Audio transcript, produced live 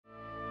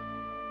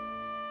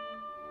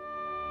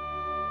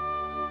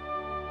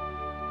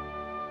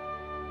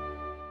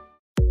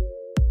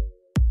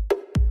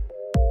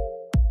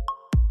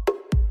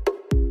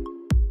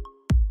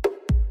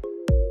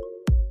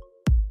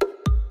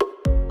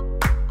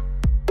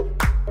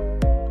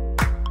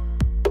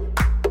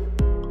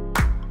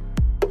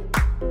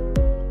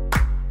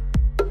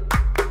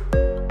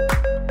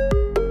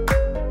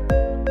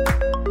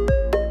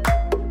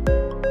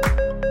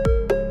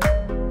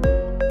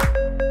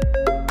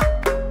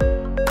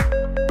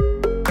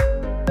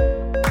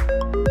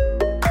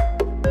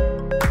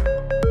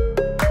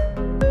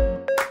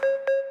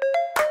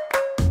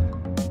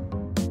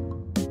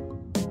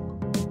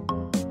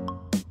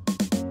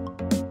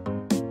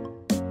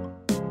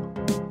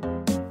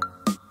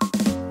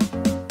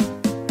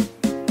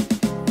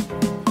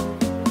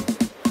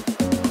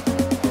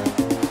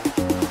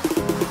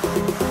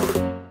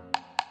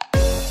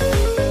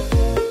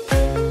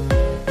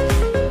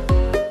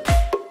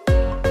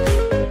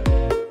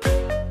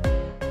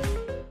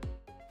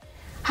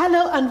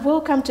Hello and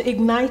welcome to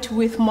Ignite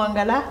with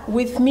Mwangala,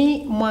 with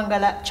me,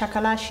 Mwangala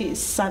Chakalashi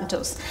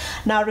Santos.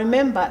 Now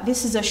remember,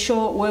 this is a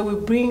show where we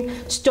bring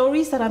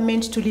stories that are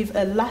meant to leave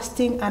a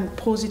lasting and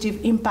positive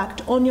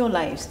impact on your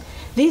lives.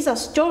 These are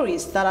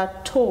stories that are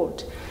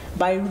told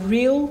by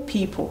real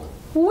people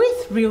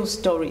with real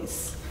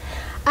stories.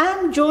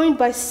 I'm joined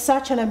by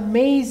such an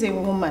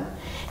amazing woman.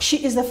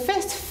 She is the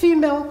first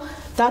female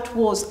that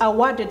was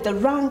awarded the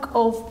rank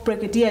of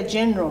Brigadier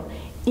General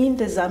in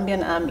the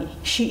Zambian Army.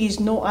 She is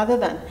no other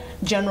than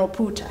General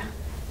Puta.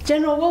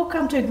 General,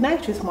 welcome to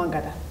Ignite with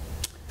Mwangala.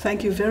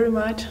 Thank you very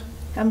much.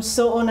 I'm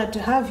so honored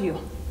to have you.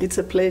 It's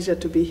a pleasure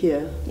to be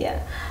here.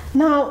 Yeah.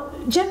 Now,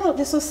 General,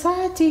 the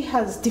society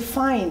has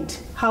defined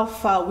how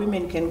far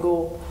women can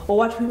go, or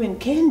what women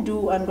can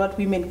do and what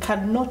women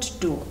cannot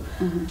do.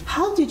 Mm-hmm.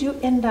 How did you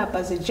end up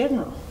as a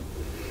general?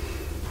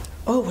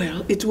 Oh,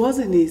 well, it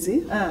wasn't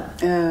easy.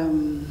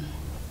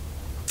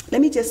 Let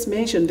me just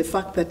mention the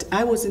fact that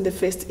I was in the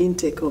first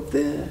intake of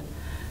the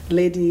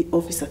lady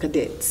officer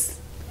cadets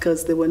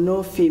because there were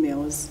no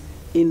females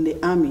in the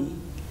army.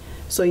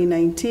 So in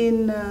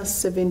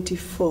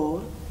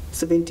 1974,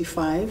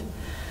 75,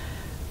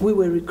 we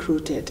were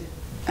recruited.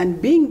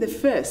 And being the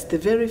first, the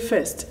very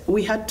first,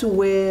 we had to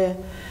wear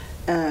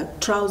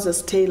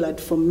trousers tailored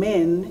for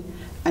men,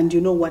 and you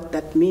know what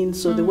that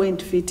means, so they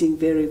weren't fitting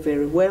very,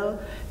 very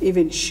well.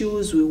 Even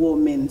shoes, we wore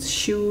men's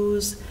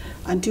shoes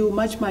until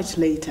much, much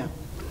later.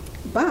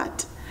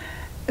 But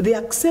the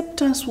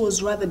acceptance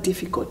was rather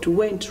difficult. We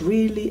weren't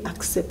really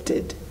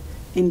accepted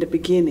in the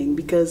beginning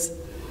because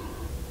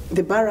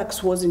the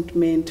barracks wasn't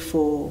meant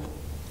for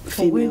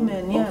female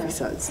women, yeah.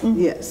 officers. Mm-hmm.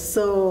 Yes,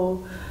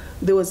 so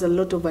there was a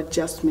lot of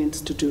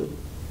adjustments to do.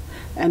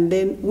 And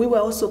then we were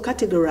also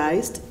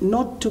categorized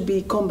not to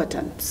be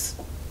combatants.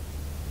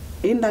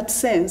 In that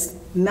sense,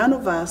 none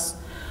of us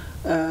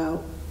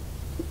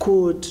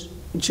could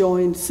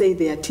join, say,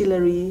 the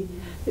artillery,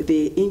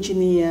 the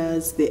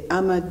engineers, the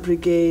armored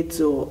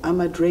brigades or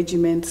armored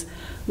regiments.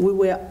 We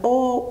were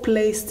all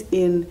placed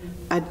in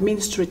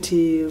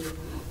administrative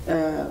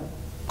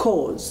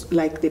corps,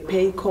 like the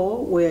pay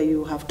corps, where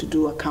you have to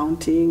do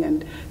accounting,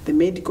 and the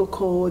medical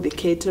corps, the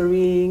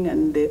catering,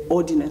 and the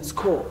ordnance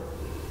corps.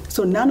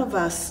 So none of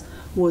us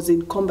was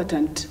in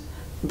combatant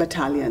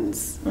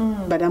battalions.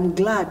 But I'm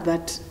glad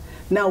that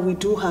now we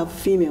do have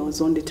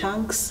females on the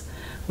tanks.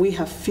 We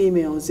have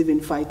females, even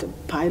fighter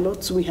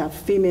pilots. We have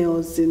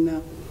females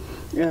in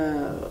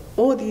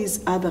all these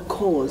other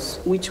corps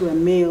which were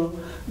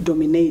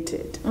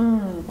male-dominated.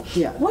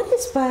 Yeah. What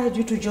inspired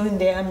you to join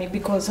the army?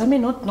 Because, I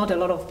mean, not a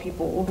lot of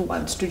people would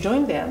want to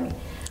join the army.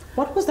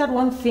 What was that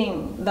one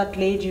thing that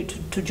led you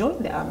to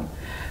join the army?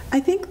 I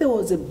think there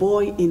was a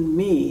boy in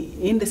me,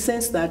 in the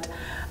sense that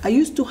I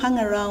used to hang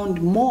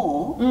around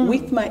more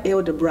with my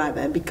elder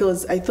brother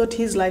because I thought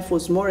his life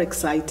was more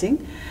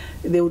exciting.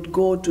 They would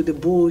go to the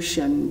bush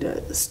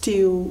and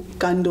steal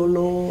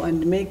kandolo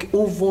and make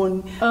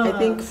uvon. I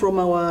think from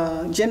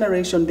our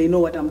generation, they know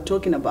what I'm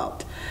talking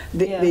about.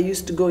 They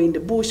used to go in the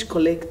bush,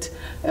 collect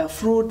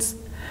fruits,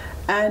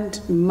 and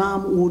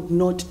Mom would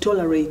not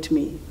tolerate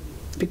me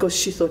because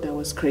she thought I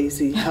was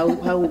crazy. How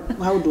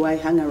do I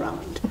hang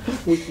around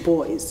with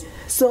boys?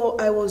 So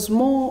I was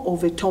more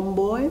of a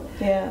tomboy,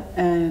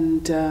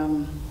 and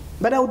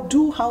but I would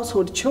do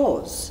household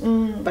chores,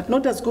 but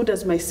not as good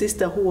as my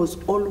sister, who was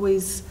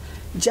always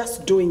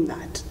just doing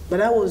that.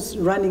 But I was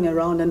running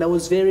around and I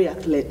was very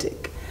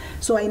athletic.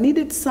 So I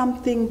needed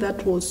something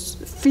that was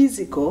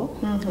physical,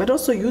 but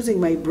also using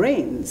my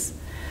brains.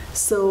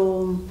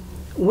 So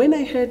when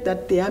I heard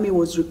that the army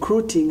was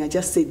recruiting, I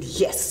just said,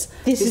 yes,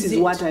 this is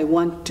what I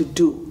want to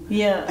do.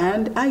 Yeah.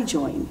 And I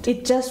joined.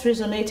 It just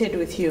resonated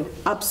with you.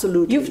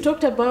 Absolutely. You've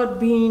talked about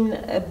being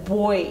a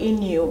boy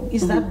in you.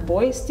 Is that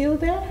boy still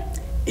there?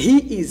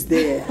 He is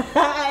there.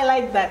 I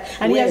like that.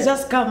 And he has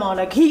just come out,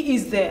 like he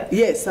is there.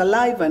 Yes,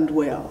 alive and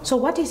well. So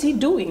what is he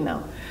doing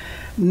now?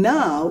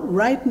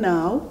 Right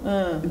now,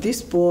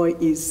 this boy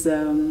is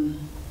a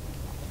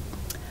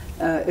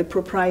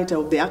proprietor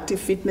of the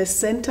Active Fitness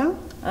Center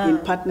in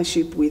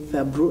partnership with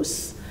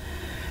Bruce.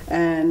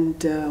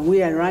 And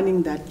we are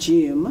running that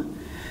gym.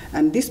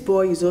 And this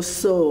boy is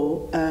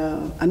also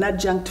an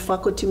adjunct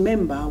faculty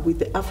member with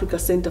the Africa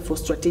Center for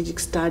Strategic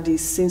Studies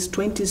since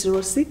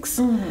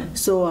 2006.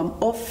 So I'm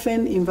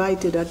often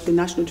invited at the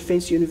National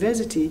Defense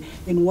University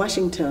in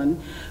Washington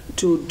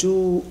to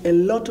do a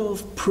lot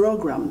of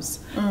programs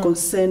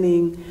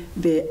concerning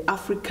the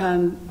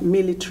African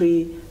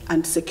military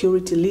and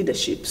security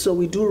leadership. So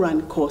we do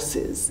run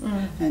courses,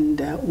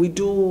 and we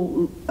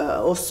do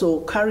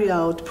also carry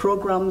out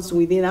programs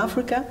within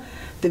Africa.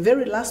 The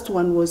very last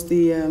one was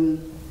the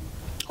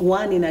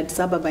one in Addis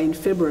Ababa in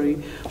February,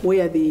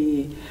 where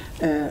the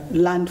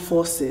land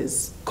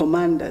forces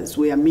commanders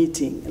were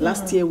meeting.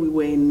 Last year we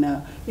were in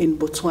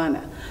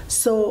Botswana.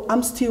 So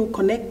I'm still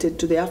connected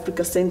to the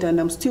Africa Center, and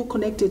I'm still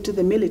connected to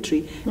the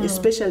military,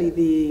 especially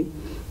the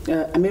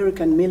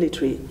American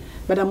military.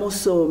 But I'm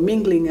also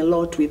mingling a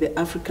lot with the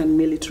African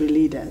military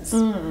leaders.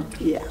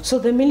 Yeah. So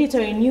the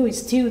military in you is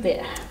still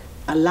there?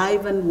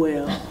 alive and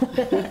well.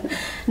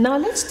 Now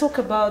let's talk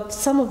about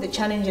some of the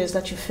challenges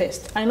that you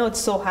faced. I know it's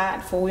so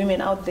hard for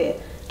women out there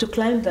to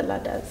climb the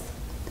ladders.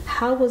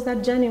 How was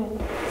that journey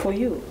for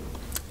you?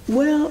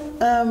 Well,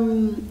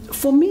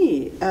 for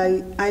me,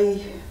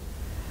 I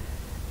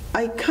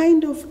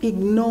kind of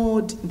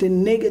ignored the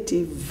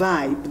negative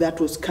vibe that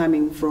was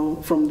coming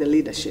from the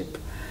leadership.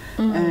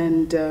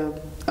 And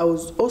I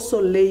was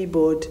also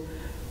labeled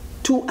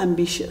too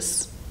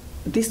ambitious.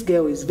 This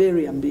girl is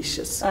very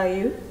ambitious. Are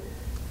you?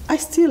 I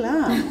still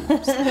am.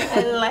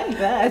 I like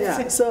that.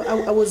 Yeah, so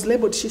I was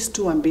labeled, she's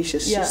too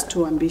ambitious, she's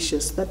too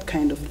ambitious, that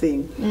kind of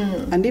thing.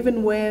 And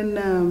even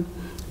when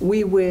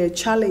we were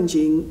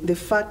challenging the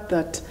fact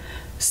that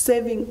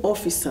serving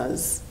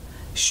officers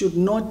should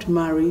not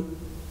marry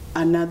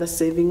another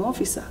serving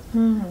officer.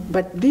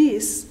 But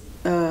this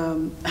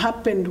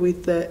happened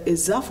with a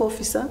ZAF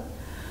officer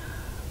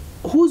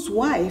whose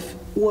wife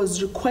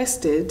was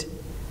requested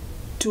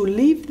to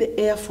leave the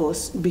Air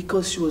Force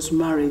because she was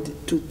married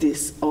to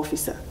this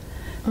officer.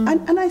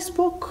 And I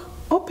spoke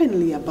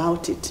openly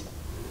about it.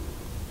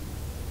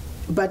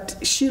 But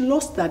she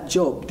lost that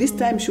job. This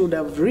time she would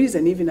have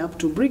risen even up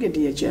to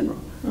Brigadier General.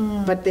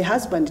 But the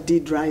husband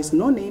did rise,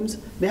 no names,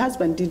 the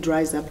husband did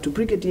rise up to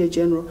Brigadier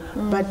General,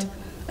 but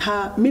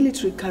her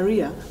military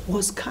career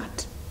was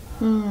cut.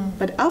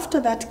 But after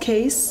that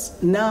case,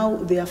 now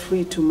they are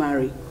free to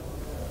marry.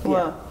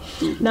 Wow.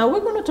 Now we're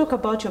going to talk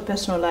about your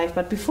personal life,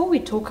 but before we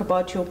talk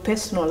about your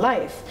personal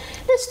life,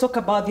 let's talk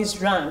about these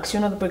ranks.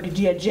 You know, the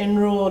Brigadier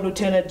General,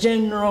 Lieutenant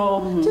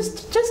General.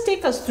 Just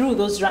take us through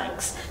those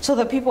ranks so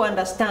that people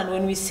understand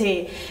when we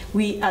say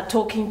we are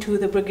talking to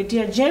the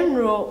Brigadier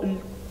General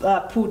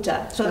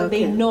Puta, so that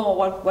they know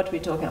what we're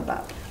talking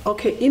about.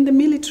 Okay, in the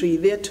military,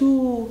 there are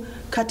two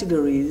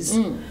categories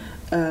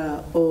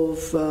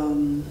of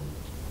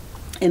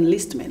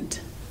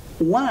enlistment.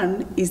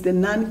 One is the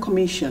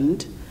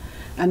non-commissioned.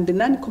 And the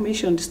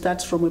non-commissioned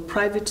starts from a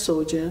private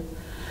soldier,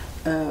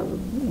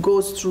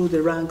 goes through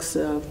the ranks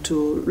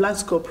to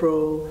Lance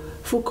Corporal,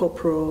 Full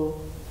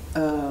Corporal,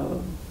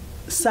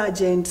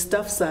 Sergeant,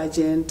 Staff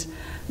Sergeant,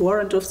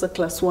 Warrant Officer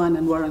Class 1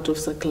 and Warrant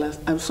Officer Class,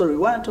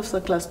 Warrant Officer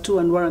Class 2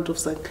 and Warrant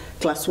Officer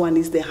Class 1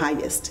 is the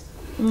highest.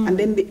 And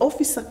then the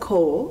officer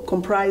corps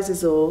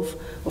comprises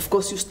of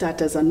course, you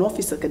start as an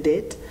officer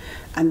cadet,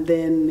 and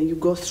then you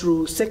go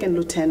through second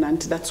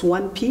lieutenant, that's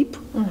 1 peep,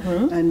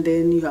 and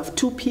then you have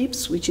 2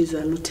 peeps, which is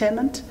a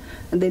lieutenant,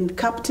 and then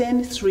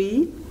captain,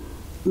 3,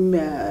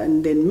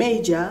 and then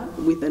major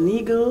with an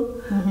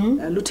eagle,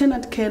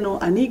 lieutenant colonel,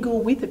 an eagle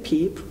with a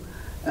peep,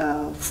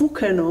 full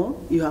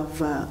colonel, you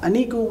have an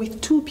eagle with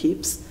 2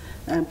 peeps,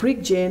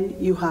 brig gen,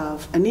 you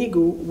have an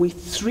eagle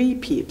with 3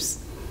 peeps.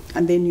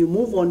 And then you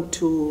move on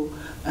to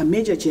a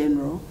major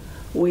general,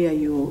 where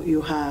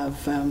you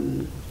have,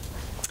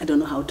 I don't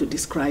know how to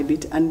describe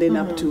it, and then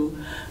up to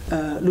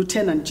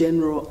lieutenant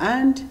general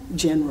and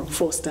general,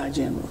 4-star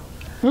general.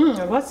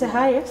 What's the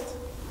highest?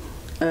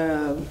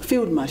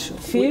 Field marshal.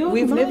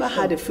 We've never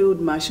had a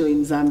field marshal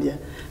in Zambia,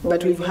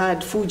 but we've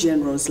had full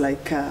generals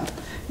like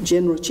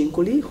General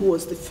Chinkuli, who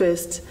was the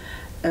first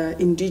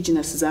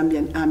indigenous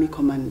Zambian Army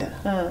commander.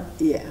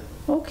 Yeah.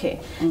 Okay.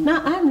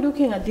 Now I'm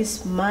looking at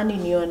this man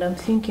in you and I'm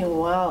thinking,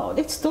 wow,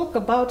 let's talk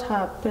about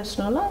her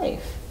personal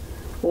life.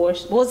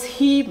 Was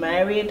he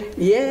married?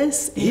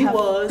 Yes, he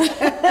was.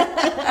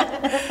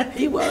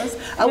 He was.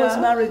 I was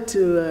married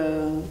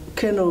to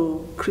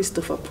Colonel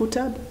Christopher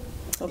Puta.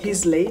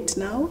 He's late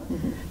now.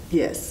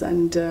 Yes,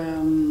 and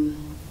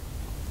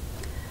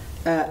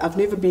I've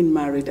never been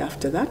married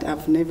after that.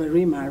 I've never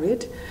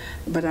remarried,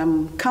 but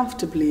I'm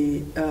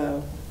comfortably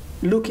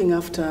looking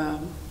after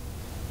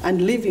and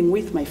living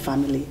with my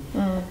family.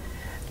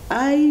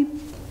 I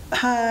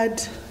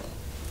had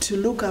to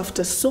look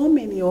after so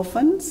many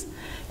orphans.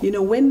 You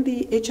know, when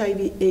the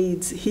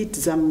HIV/AIDS hit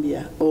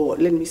Zambia, or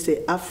let me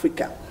say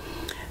Africa,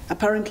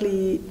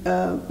 apparently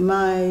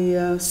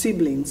my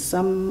siblings,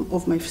 some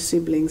of my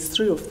siblings,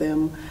 3 of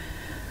them,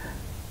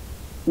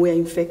 were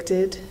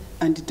infected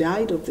and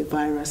died of the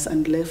virus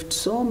and left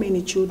so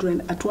many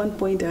children. At one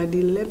point, I had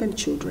 11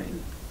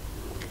 children.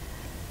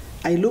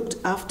 I looked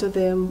after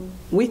them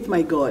with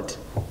my God.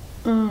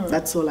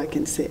 That's all I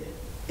can say.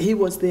 He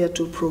was there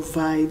to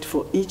provide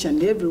for each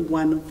and every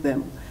one of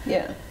them.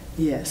 Yeah.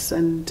 Yes,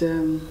 and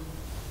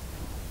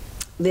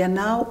they are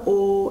now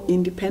all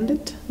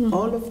independent.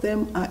 All of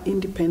them are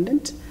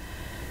independent.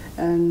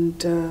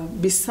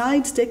 And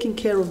besides taking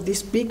care of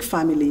this big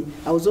family,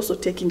 I was also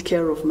taking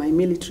care of my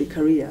military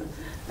career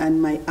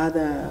and my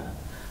other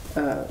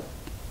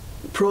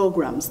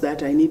programs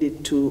that I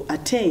needed to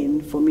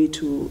attain for me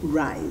to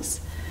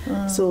rise.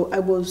 So I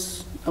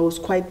was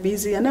quite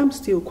busy, and I'm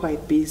still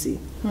quite busy.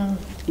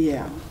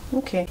 Yeah.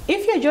 Okay.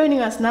 If you're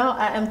joining us now,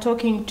 I am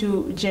talking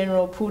to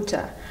General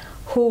Puta,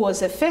 who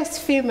was the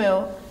first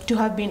female to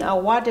have been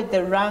awarded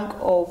the rank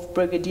of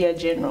Brigadier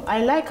General.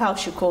 I like how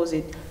she calls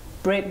it,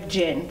 Brig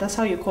Gen. That's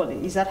how you call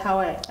it. Is that how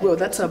I... Well,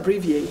 that's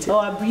abbreviated. Oh,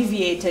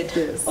 abbreviated.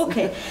 Yes.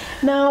 Okay.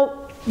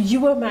 Now,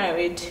 you were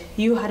married,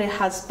 you had a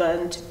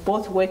husband,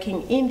 both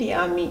working in the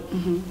army.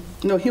 Mm-hmm.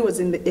 No, he was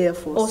in the Air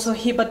Force.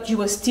 Also, but you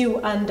were still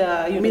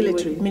under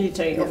military.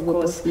 Military, Yeah, of we're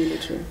course. both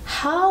military.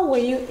 How were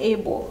you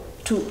able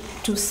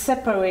to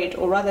separate,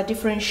 or rather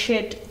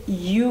differentiate,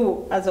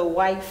 you as a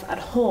wife at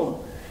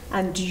home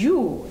and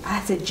you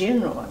as a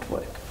general at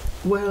work?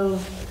 Well,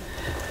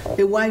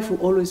 a wife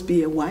will always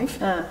be a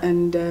wife,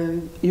 and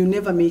you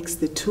never mix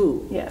the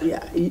two. Yeah.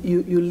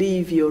 You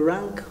leave your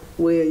rank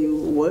where you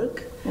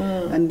work,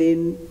 and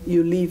then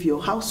you leave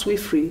your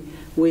housewifery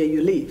where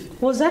you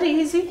live. Was that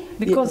easy?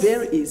 Because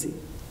very easy.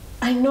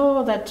 I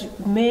know that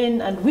men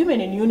and women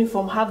in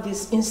uniform have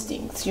these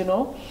instincts, you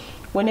know.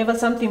 Whenever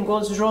something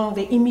goes wrong,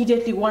 they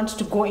immediately want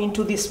to go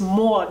into this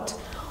mode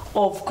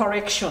of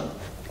correction.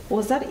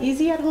 Was that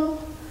easy at home?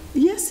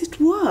 Yes, it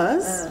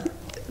was.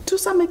 To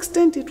some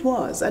extent it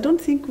was. I don't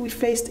think we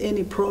faced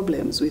any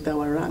problems with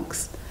our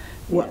ranks.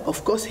 Well,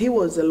 of course, he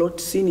was a lot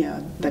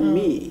senior than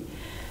me,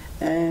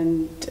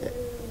 and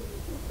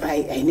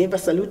I never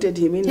saluted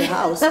him in the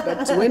house,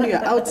 but when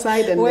you're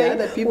outside and the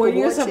other people watching...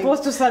 Were you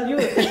supposed to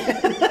salute?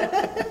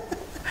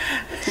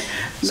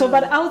 So,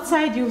 but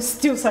outside you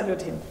still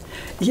salute him?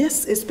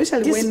 Yes,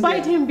 especially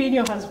despite him being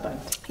your husband?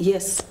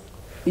 Yes,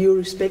 you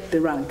respect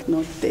the rank,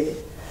 not the...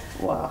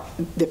 Wow.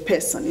 The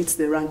person. It's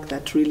the rank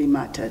that really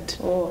mattered.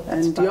 Oh,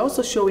 that's and powerful. You're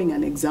also showing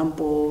an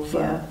example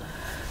of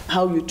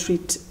how you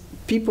treat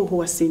people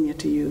who are senior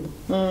to you.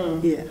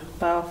 Yeah.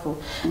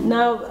 Powerful.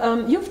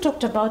 Now, you've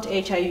talked about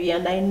HIV,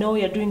 and I know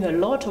you're doing a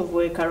lot of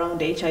work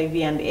around HIV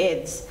and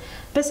AIDS.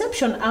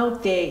 Perception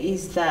out there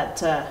is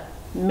that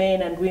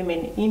men and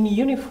women in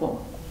uniform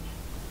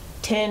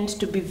tend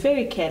to be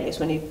very careless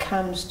when it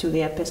comes to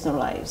their personal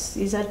lives.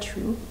 Is that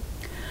true?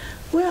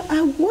 Well,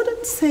 I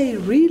wouldn't say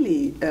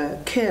really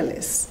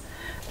careless.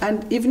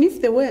 And even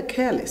if they were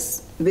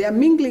careless, they are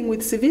mingling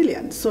with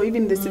civilians. So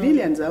even the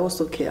civilians are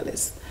also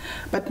careless.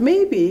 But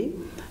maybe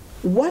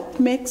what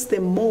makes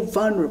them more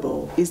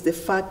vulnerable is the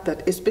fact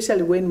that,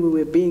 especially when we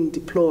were being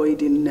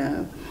deployed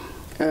in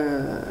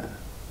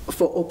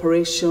for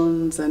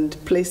operations and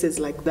places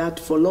like that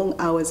for long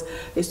hours,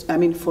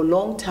 for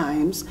long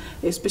times,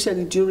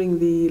 especially during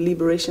the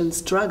liberation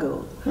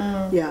struggle.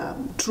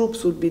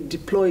 Troops would be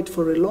deployed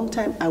for a long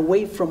time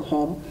away from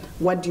home.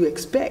 What do you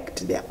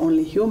expect? They're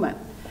only human.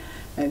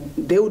 And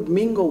they would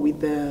mingle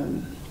with the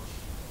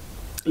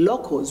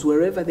locals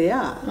wherever they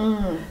are.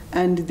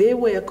 And they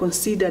were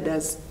considered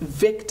as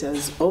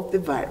vectors of the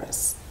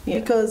virus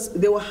because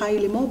they were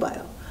highly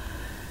mobile.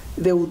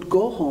 They would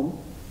go home,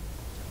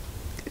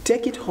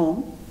 take it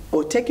home,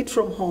 or take it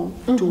from home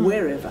to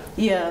wherever.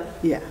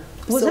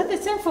 Was that the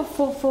same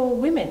for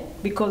women?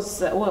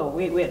 Because,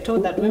 we are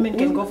told that women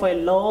can go for a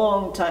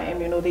long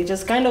time, you know, they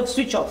just kind of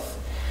switch off.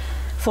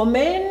 For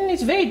men,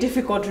 it's very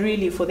difficult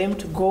really for them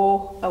to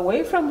go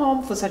away from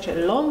home for such a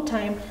long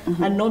time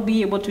and not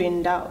be able to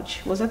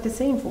indulge. Was that the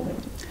same for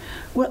women?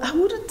 Well, I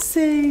wouldn't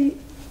say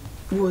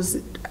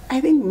I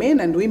think men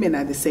and women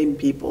are the same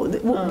people.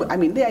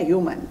 They are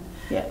human.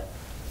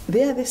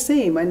 They are the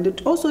same, and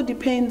it also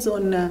depends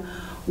on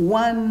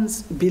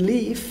one's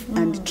belief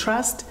and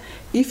trust.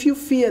 If you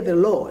fear the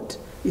Lord,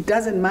 it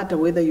doesn't matter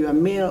whether you are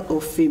male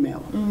or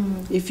female.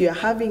 If you are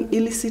having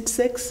illicit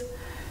sex,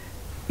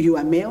 you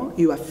are male,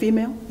 you are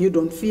female, you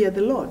don't fear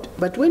the Lord.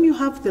 But when you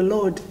have the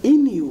Lord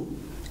in you,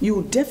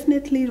 you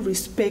definitely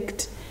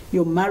respect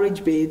your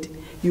marriage bed,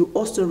 you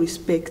also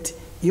respect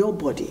your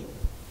body.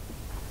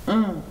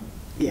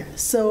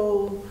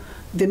 So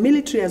the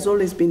military has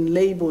always been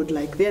labeled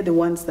like they're the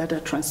ones that are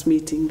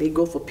transmitting. They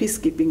go for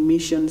peacekeeping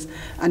missions,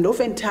 and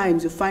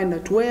oftentimes you find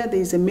that where there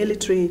is a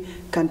military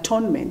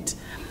cantonment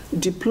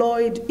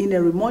deployed in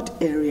a remote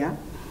area,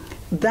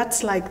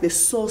 that's like the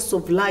source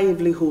of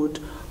livelihood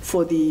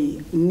for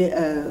the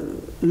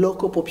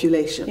local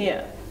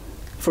population.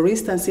 For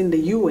instance, in the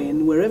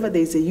UN, wherever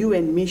there is a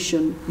UN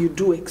mission, you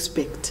do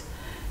expect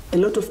a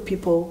lot of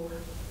people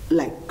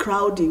like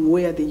crowding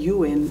where the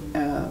UN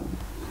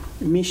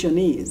mission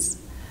is.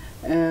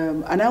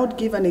 And I would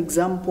give an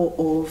example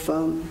of,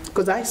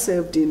 because I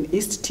served in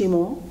East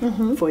Timor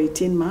for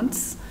 18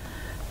 months.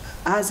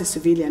 As a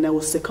civilian, I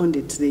was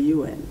seconded to the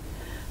UN.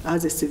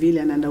 As a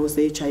civilian, and I was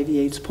the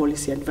HIV/AIDS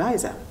policy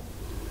advisor.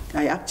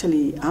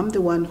 I'm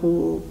the one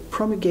who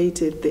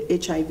promulgated the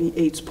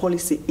HIV/AIDS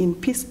policy in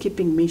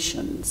peacekeeping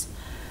missions.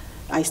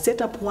 I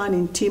set up one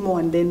in Timor,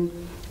 and then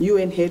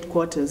UN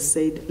headquarters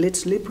said,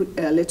 let's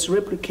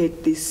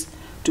replicate this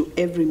to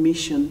every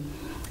mission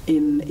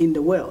in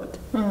the world.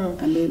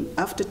 And then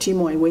after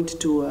Timor, I went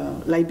to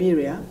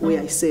Liberia,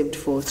 where I served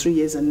for 3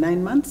 years and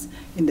 9 months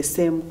in the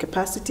same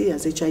capacity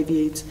as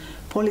HIV/AIDS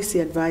policy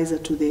advisor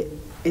to the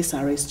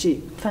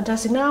SRSG.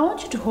 Fantastic. Now I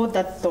want you to hold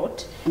that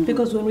thought,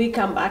 because when we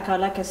come back,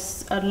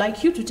 I'd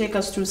like you to take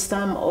us through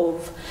some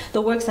of the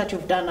works that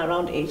you've done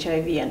around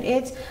HIV and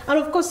AIDS, and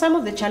of course some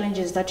of the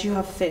challenges that you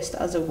have faced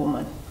as a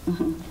woman.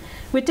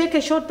 We take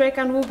a short break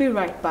and we'll be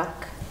right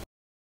back.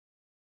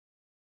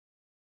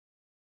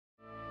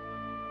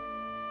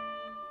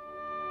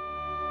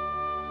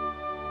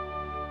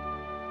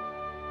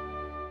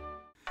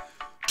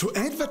 To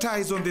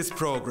advertise on this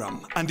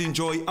program and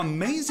enjoy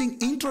amazing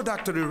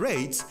introductory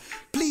rates,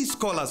 please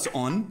call us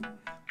on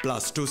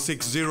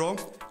 +260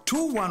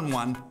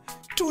 211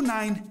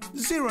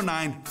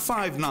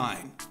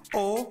 290959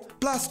 or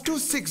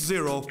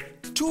 +260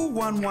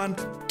 211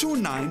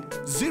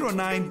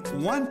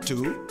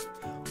 290912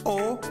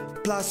 or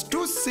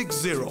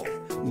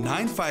 +260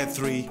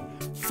 953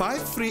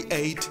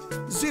 538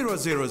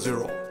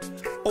 000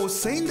 or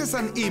send us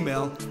an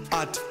email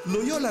at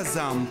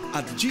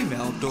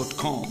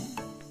loyolazam@gmail.com.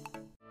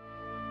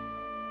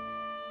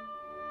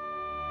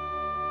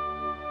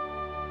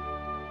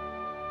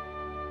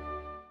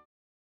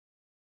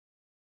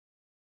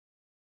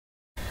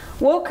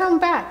 Welcome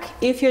back.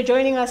 If you're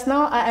joining us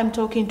now, I am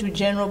talking to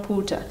General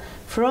Puta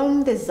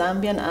from the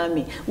Zambian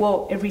Army.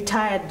 Well, a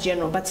retired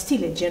general, but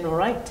still a general,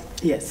 right?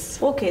 Yes.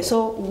 Okay,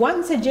 so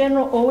once a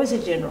general, always a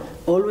general.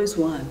 Always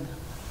one.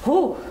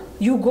 Oh,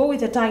 you go with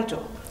the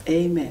title.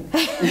 Amen.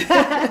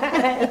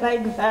 I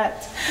like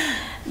that.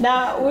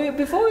 Now,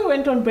 before we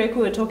went on break,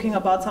 we were talking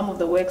about some of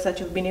the works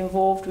that you've been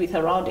involved with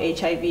around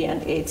HIV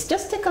and AIDS.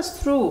 Just take us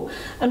through,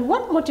 and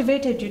what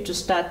motivated you to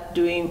start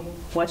doing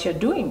what you're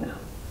doing now?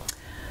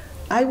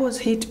 I was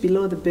hit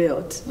below the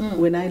belt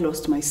when I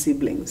lost my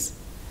siblings.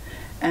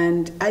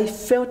 And I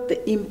felt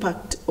the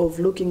impact of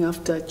looking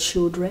after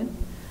children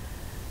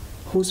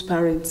whose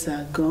parents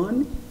are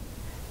gone.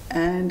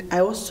 And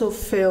I also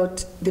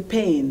felt the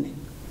pain.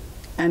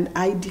 And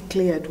I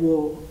declared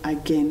war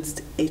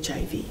against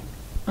HIV.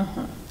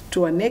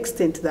 To an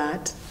extent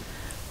that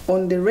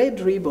on the red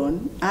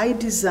ribbon, I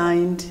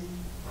designed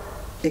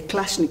a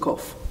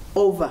Kalashnikov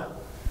over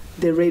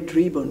the red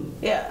ribbon,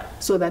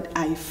 so that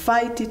I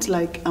fight it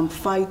like I'm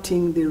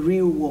fighting the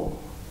real war.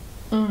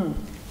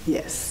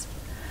 Yes,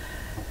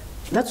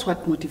 that's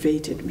what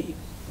motivated me.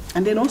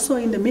 And then also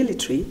in the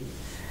military,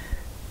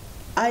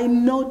 I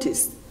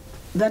noticed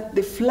that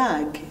the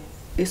flag,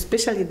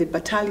 especially the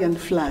battalion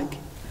flag,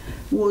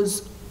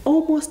 was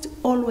almost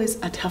always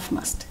at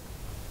half-mast.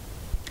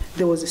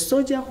 There was a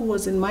soldier who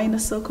was in minor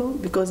circle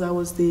because I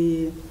was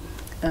the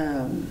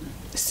I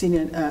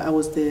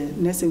was the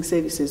nursing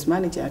services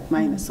manager at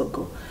minor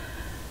circle.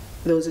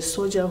 There was a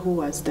soldier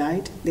who has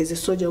died. There's a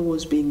soldier who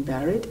was being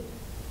buried.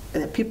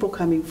 People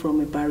coming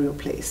from a burial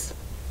place.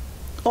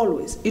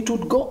 Always. It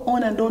would go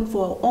on and on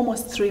for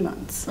almost 3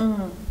 months.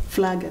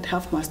 Flag at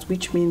half-mast,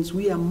 which means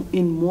we are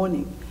in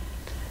mourning.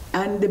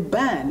 And the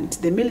band,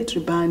 the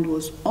military band,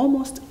 was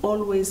almost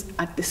always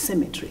at the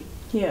cemetery.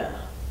 Yeah.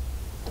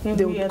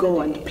 They would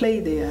go and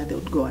play there. They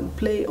would go and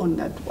play on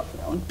that one,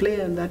 and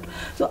play on that.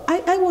 So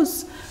I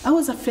was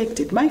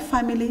affected. My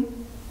family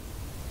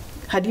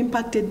had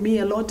impacted me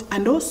a lot,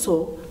 and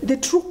also the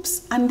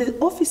troops and the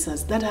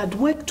officers that I had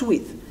worked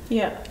with.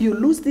 Yeah. You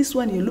lose this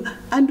one,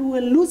 and we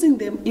were losing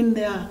them in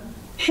their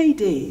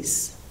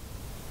heydays.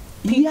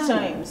 Peak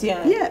times,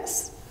 yeah.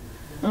 Yes.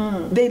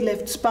 They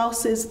left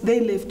spouses, they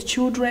left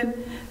children.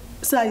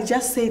 So I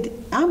just said,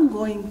 I'm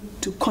going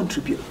to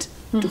contribute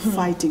to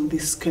fighting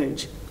this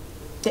scourge.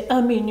 The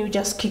army knew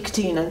just kicked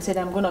in and said,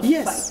 I'm going to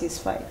fight this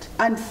fight.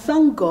 And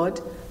thank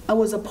God, I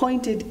was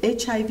appointed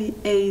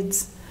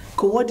HIV/AIDS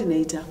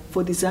coordinator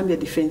for the Zambia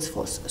Defense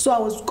Force. So I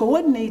was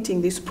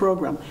coordinating this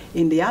program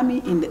in the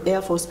Army, in the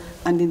Air Force,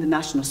 and in the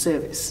National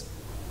Service.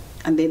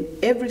 And then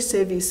every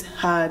service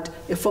had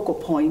a focal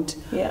point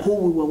who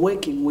we were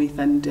working with,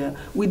 and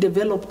we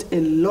developed a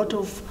lot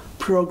of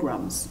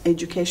programs,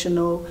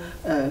 educational,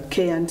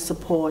 care and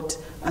support,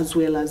 as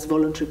well as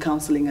voluntary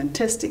counseling and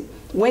testing.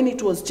 When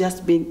it was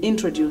just being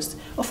introduced,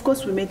 of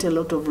course we met a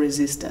lot of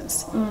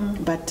resistance,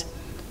 but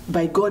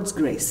by God's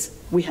grace,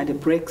 we had a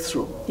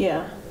breakthrough.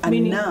 Yeah, and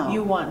meaning now,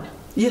 you won.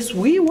 Yes,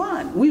 we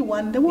won. We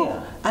won the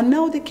war. And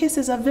now the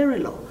cases are very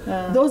low.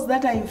 Those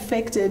that are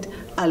infected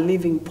are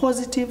living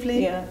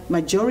positively,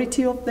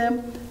 majority of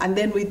them. And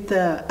then with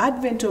the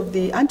advent of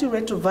the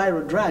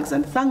antiretroviral drugs,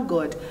 and thank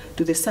God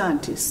to the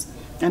scientists,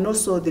 and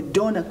also the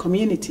donor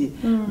community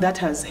that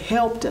has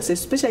helped us,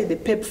 especially the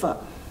PEPFAR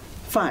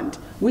fund,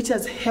 which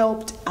has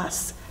helped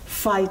us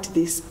fight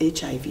this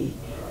HIV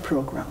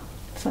program.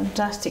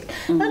 Fantastic.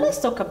 Now let's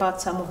talk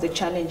about some of the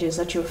challenges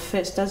that you've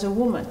faced as a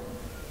woman.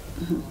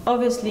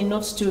 Obviously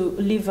not to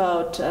leave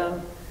out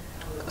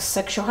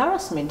sexual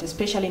harassment,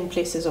 especially in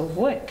places of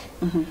work.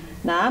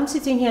 Now I'm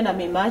sitting here and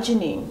I'm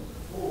imagining,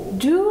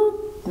 do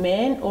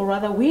men, or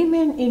rather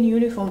women in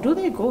uniform, do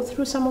they go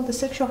through some of the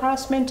sexual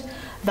harassment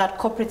that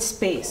corporate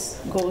space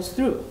goes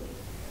through?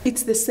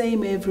 It's the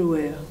same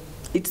everywhere.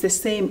 It's the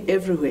same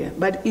everywhere.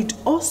 But it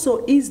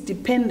also is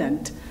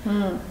dependent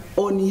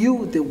on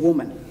you, the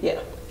woman. Yeah.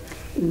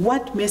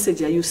 What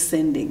message are you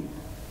sending?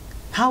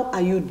 How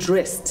are you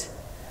dressed?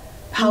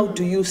 How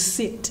do you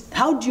sit?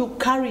 How do you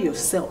carry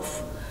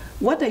yourself?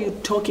 What are you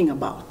talking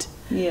about?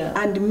 Yeah.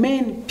 And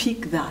men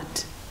pick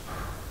that.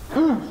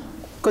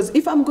 Because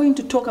if I'm going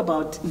to talk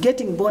about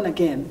getting born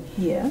again,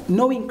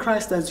 knowing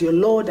Christ as your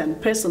Lord and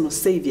personal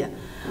Savior,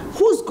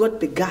 who's got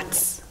the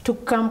guts to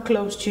come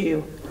close to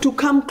you? To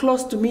come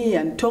close to me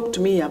and talk to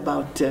me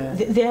about...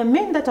 There are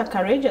men that are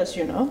courageous,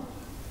 you know.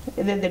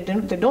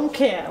 They don't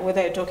care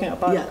whether you're talking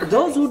about Yeah, Christ.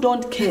 those who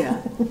don't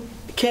care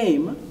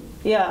came,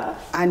 Yeah,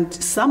 and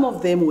some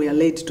of them were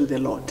led to the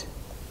Lord.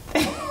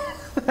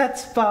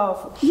 that's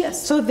powerful.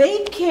 Yes. So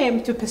they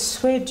came to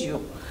persuade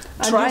you,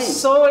 and Trying. you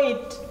saw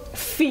it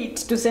fit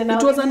to say, now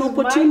It was this an is my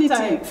opportunity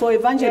time. for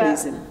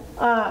evangelism. Yeah.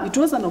 Ah. It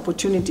was an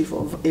opportunity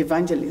for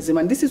evangelism,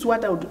 and this is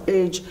what I would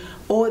urge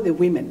all the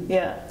women.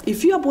 Yeah.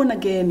 If you are born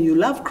again, you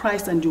love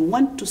Christ, and you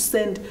want to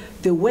send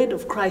the word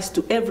of Christ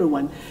to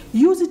everyone,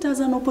 use it as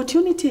an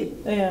opportunity.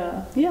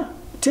 Yeah, Yeah.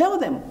 Tell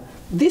them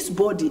this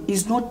body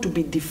is not to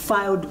be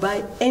defiled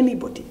by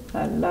anybody.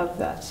 I love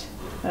that.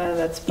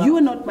 That's powerful. You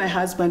are not my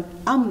husband,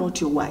 I'm not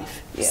your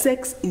wife. Yeah.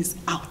 Sex is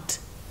out.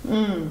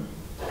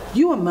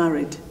 You are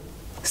married,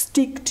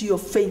 stick to your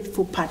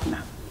faithful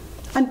partner.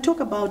 And talk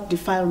about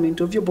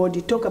defilement of your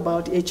body, talk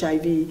about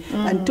HIV,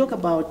 and talk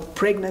about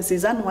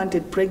pregnancies,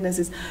 unwanted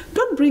pregnancies.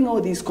 Don't bring all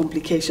these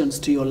complications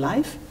to your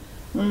life.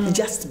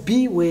 Just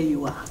be where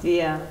you are.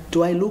 Yeah.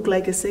 Do I look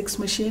like a sex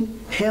machine?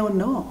 Hell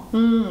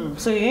no.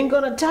 So you ain't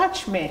gonna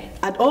touch me.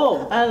 At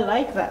all. I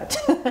like that.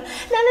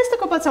 Now let's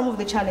talk about some of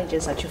the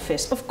challenges that you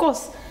faced. Of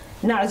course,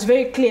 now it's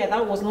very clear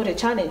that was not a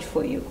challenge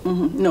for you.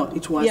 No,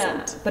 it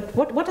wasn't. Yeah, but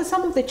what are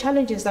some of the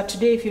challenges that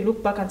today, if you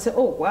look back and say,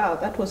 oh wow,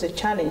 that was a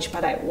challenge,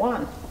 but I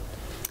won?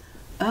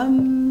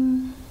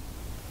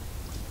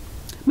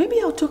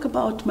 Maybe I'll talk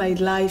about my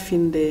life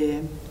in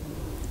the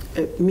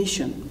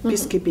mission,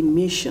 peacekeeping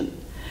mission.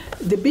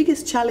 The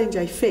biggest challenge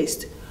I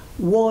faced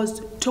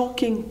was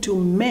talking to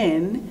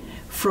men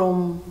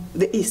from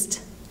the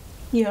East.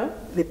 Yeah.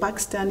 The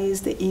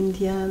Pakistanis, the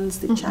Indians,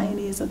 the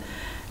Chinese,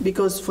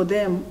 because for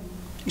them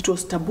it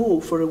was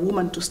taboo for a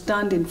woman to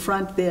stand in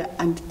front there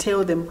and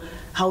tell them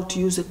how to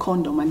use a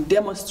condom and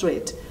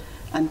demonstrate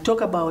and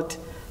talk about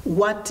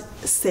what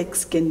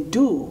sex can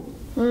do.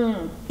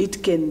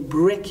 It can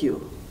break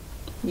you.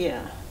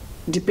 Yeah.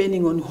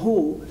 Depending on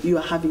who you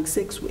are having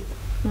sex with.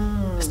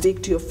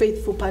 Stick to your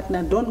faithful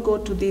partner. Don't go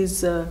to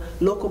these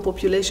local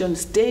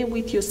populations. Stay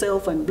with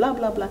yourself and blah,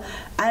 blah, blah.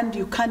 And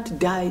you can't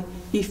die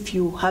if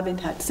you haven't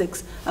had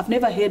sex. I've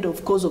never heard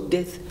of cause of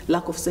death,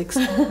 lack of sex.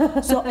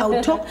 So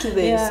I'll talk to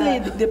them, say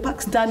the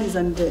Pakistanis,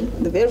 and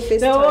the very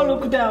first They all time,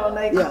 look down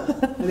like... yeah,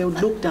 they would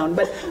look down.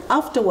 But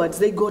afterwards,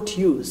 they got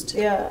used.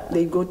 Yeah.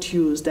 They got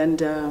used, and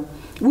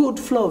we would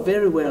flow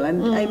very well.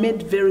 And I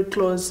made very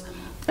close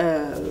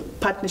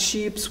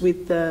partnerships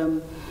with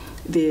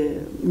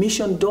the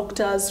mission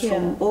doctors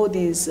from all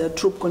these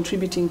troop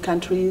contributing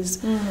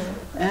countries.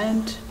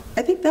 And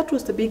I think that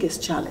was the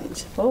biggest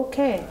challenge.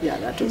 Okay. Yeah,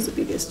 that was the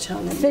biggest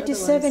challenge.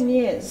 37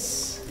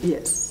 years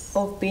Yes.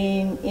 of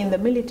being in the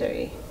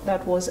military.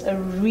 That was a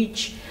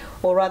rich,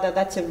 or rather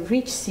that's a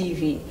rich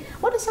CV.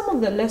 What are some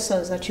of the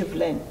lessons that you've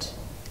learned?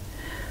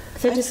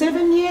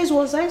 37 years,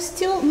 was I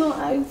still? No,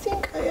 I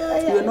think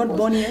You were not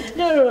born yet?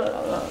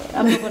 No.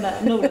 I'm not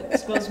gonna no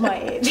disclose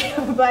my age.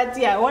 But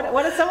yeah, what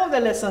are some of the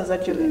lessons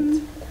that you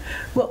learned?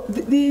 Well,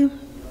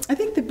 I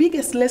think the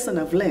biggest lesson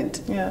I've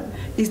learned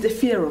is the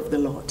fear of the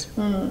Lord.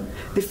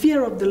 The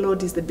fear of the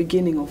Lord is the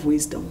beginning of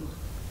wisdom.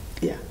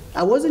 Yeah.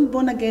 I wasn't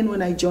born again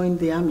when I joined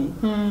the army,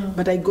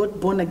 but I got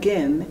born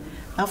again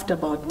after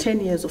about 10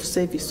 years of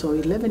service or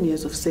 11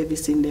 years of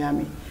service in the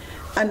army.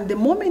 And the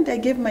moment I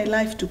gave my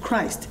life to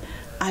Christ,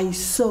 I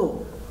saw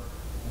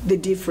the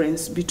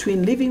difference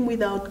between living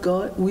without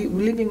God,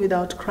 living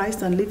without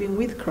Christ, and living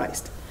with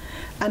Christ.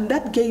 And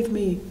that gave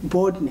me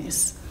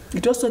boldness.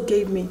 It also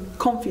gave me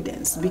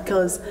confidence,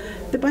 because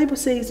the Bible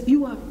says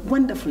you are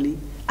wonderfully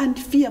and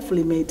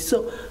fearfully made.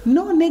 So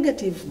no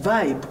negative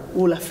vibe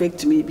will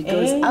affect me,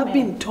 because Amen. I've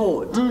been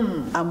told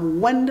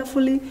I'm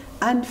wonderfully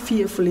and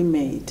fearfully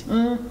made.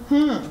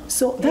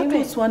 So that Amen.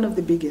 was one of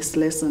the biggest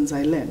lessons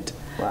I learned.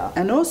 Wow.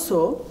 And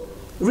also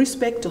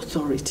respect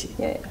authority.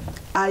 Yeah.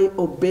 I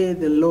obey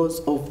the laws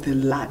of the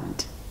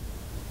land.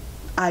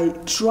 I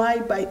try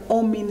by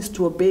all means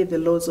to obey the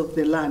laws of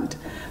the land.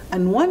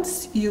 And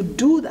once you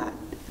do that,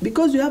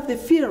 because you have the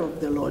fear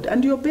of the Lord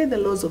and you obey the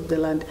laws of the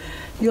land,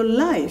 your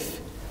life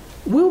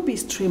will be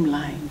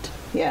streamlined.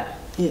 Yeah.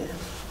 Yeah.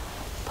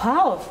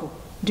 Powerful.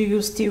 Do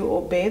you still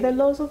obey the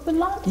laws of the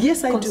land?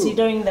 Yes, I do.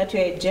 Considering that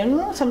you're a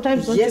general,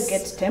 sometimes don't Yes. you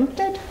get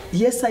tempted?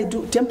 Yes, I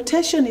do.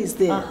 Temptation is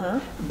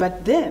there.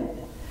 But then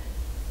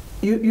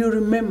you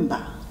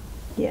remember,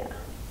 Yeah.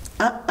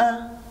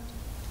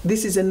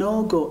 this is a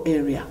no-go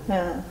area.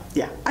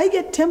 Yeah, I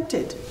get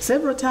tempted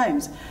several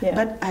times,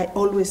 but I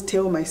always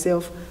tell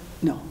myself,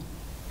 no.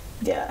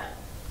 Yeah.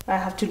 I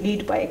have to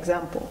lead by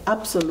example.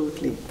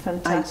 Absolutely.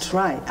 Fantastic.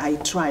 I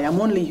try. I'm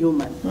only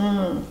human.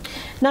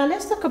 Now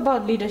let's talk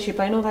about leadership.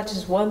 I know that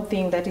is one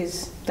thing that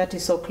is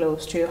so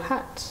close to your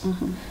heart.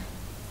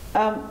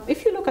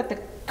 If you look at the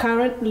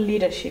current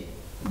leadership,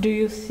 do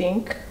you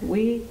think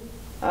we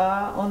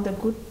are on the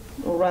good,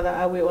 or rather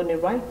are we on the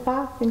right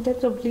path in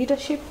terms of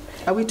leadership?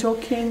 Are we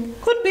talking?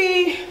 Could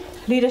be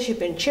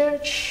leadership in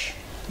church,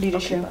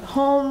 leadership at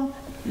home,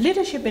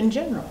 leadership in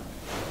general.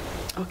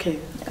 Okay,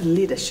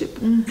 leadership.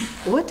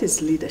 What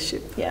is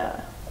leadership? Yeah.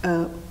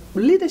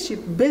 Leadership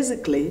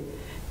basically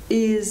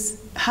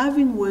is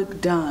having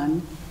work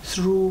done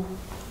through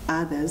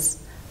others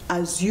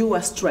as you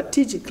are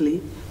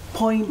strategically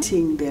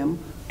pointing them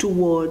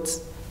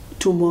towards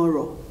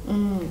tomorrow.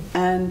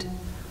 And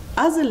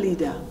as a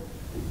leader,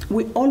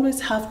 we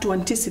always have to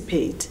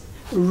anticipate.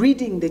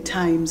 Reading the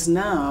times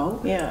now,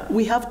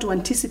 we have to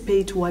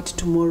anticipate what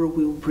tomorrow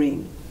will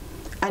bring.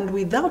 And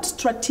without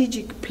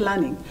strategic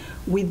planning,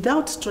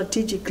 without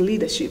strategic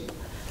leadership,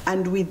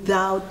 and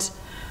without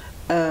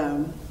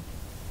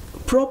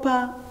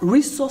proper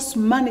resource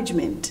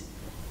management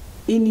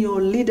in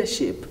your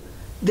leadership,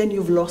 then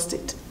you've lost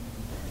it.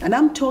 And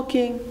I'm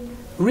talking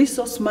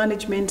resource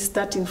management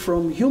starting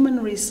from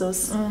human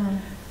resource,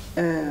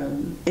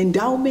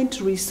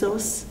 endowment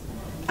resource,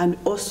 and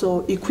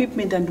also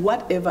equipment and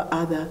whatever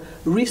other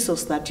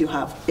resource that you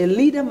have. A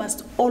leader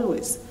must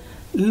always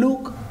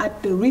look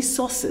at the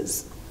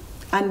resources.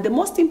 And the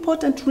most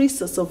important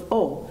resource of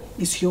all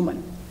is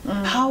human.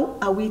 How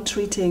are we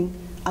treating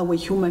our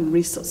human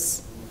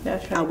resource?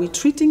 That's right. Are we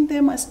treating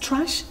them as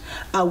trash?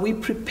 Are we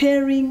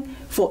preparing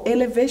for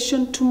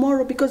elevation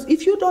tomorrow? Because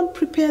if you don't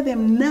prepare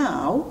them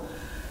now,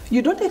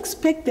 you don't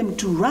expect them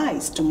to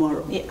rise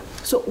tomorrow.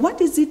 So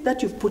what is it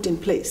that you've put in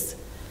place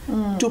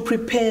to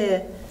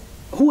prepare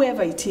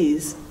whoever it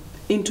is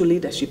into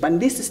leadership?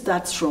 And this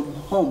starts from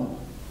home.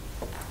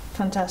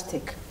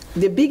 Fantastic.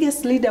 The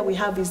biggest leader we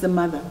have is the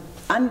mother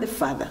and the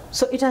father.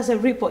 So it has a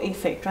ripple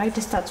effect, right?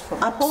 It starts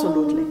from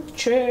Absolutely. home,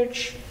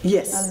 church,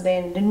 Yes. and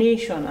then the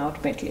nation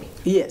ultimately.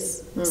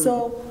 Yes.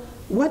 So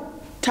what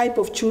type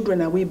of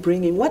children are we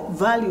bringing? What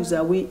values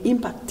are we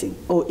impacting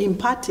or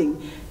imparting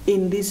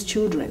in these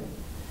children?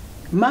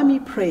 Mommy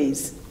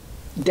prays,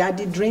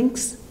 daddy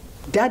drinks,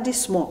 daddy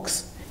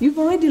smokes. You've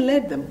already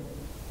led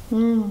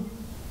them.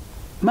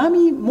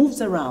 Mommy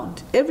moves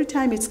around. Every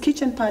time it's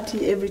kitchen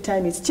party, every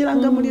time it's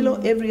chiranga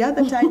mulilo, every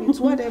other time it's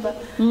whatever.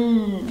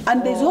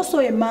 And there's also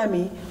a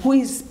mommy who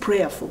is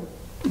prayerful.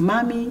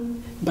 Mommy,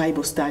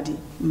 Bible study.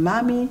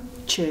 Mommy,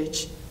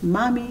 church.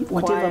 Mommy,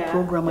 whatever Choir.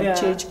 program at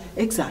church.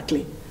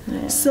 Exactly.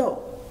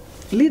 So,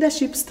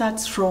 leadership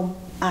starts from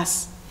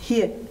us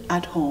here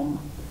at home.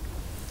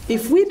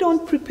 If we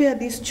don't prepare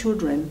these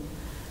children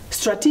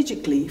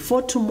strategically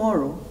for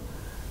tomorrow,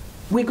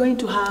 we're going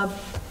to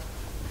have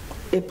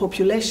a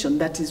population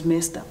that is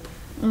messed up.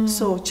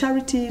 So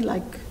charity,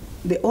 like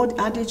the old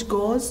adage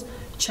goes,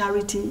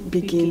 charity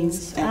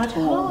begins at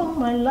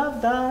home. I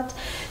love that.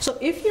 So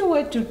if you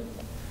were to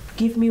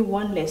give me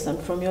one lesson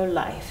from your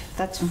life,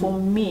 that's for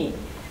me,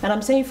 and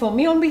I'm saying for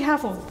me on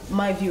behalf of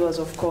my viewers,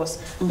 of course,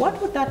 what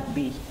would that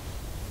be?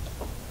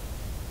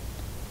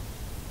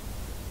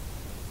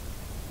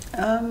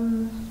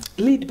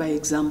 Lead by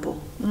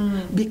example.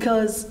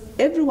 Because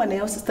everyone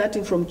else,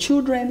 starting from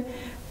children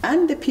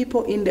and the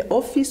people in the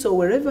office or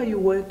wherever you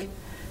work,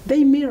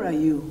 they mirror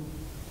you.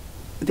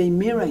 They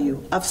mirror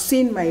you. I've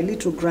seen my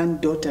little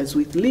granddaughters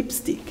with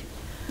lipstick.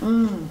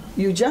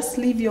 You just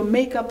leave your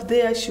makeup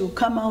there, she'll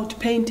come out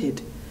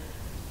painted.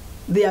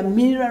 They are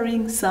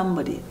mirroring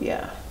somebody.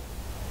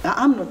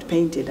 I'm not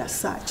painted as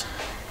such,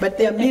 but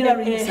they are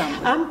mirroring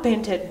somebody. I'm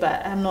painted,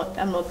 but I'm not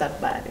that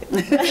bad.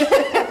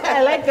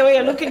 I like the way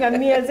you're looking at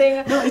me and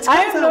saying, no,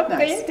 I am not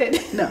nice.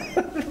 painted. No.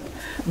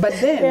 But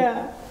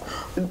then,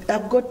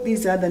 I've got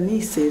these other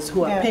nieces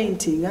who are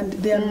painting and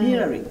they are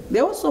mirroring. They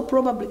also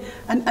probably,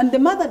 and the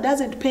mother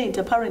doesn't paint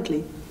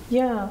apparently.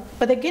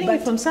 But they're getting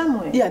it from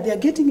somewhere. They're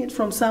getting it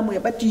from somewhere.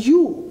 But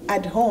you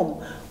at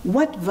home,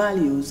 what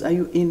values are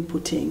you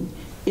inputting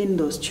in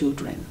those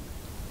children?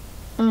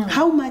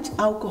 How much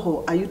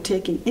alcohol are you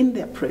taking in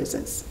their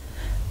presence?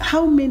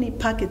 How many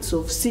packets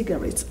of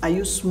cigarettes are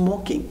you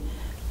smoking?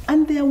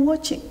 And they are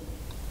watching.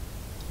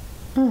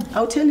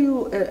 I'll tell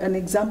you an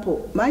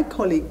example. My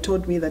colleague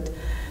told me that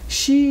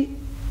she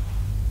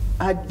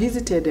had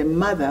visited a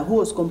mother who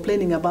was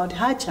complaining about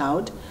her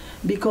child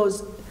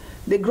because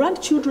the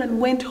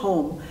grandchildren went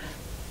home.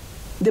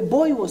 The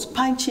boy was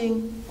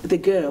punching the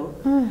girl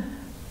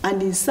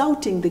and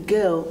insulting the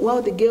girl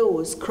while the girl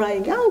was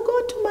crying, I'll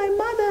go to my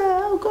mother,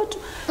 I'll go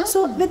to...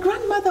 So the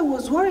grandmother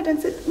was worried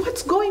and said,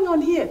 what's going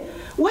on here?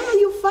 Why are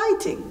you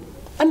fighting?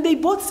 And they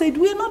both said,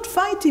 we are not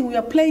fighting, we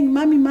are playing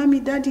mommy,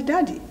 mommy, daddy,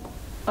 daddy.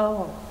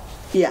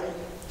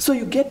 So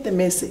you get the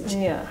message.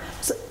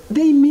 So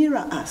they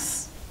mirror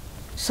us.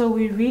 So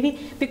we really,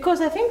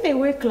 because I think they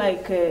work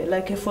like a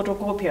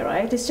photocopier,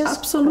 right? It's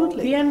just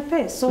copy and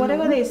paste. So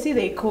whatever they see,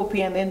 they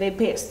copy and then they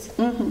paste.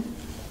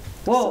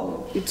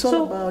 So it's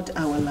all about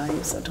our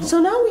lives at home. So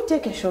now we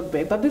take a short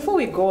break. But before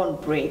we go on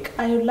break,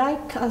 I would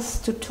like us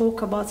to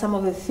talk about some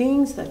of the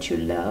things that you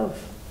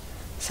love.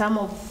 Some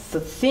of the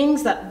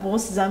things that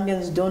most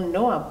Zambians don't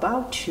know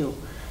about you.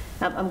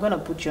 I'm going to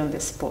put you on the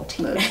spot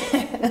here.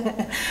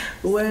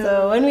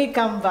 So when we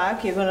come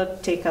back, you're going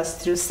to take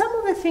us through some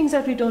of the things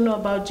that we don't know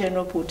about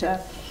General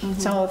Puta,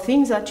 some of the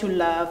things that you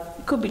love.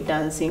 It could be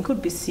dancing,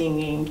 could be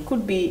singing,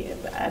 could be,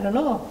 I don't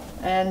know.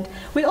 And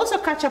we also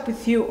catch up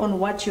with you on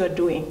what you're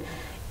doing,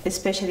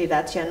 especially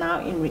that you're now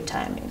in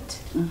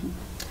retirement.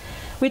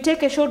 We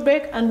take a short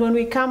break, and when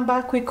we come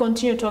back, we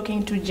continue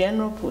talking to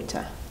General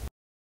Puta.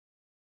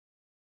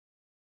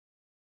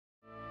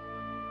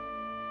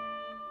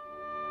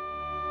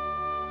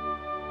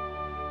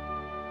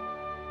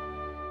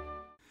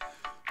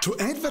 To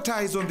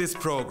advertise on this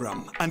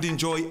program and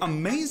enjoy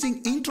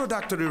amazing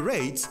introductory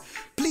rates,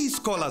 please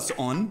call us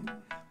on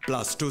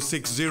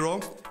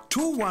 +260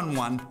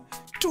 211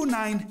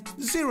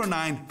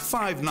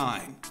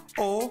 290959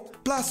 or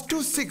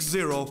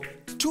 +260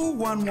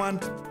 211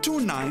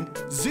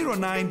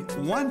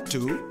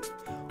 290912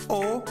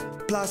 or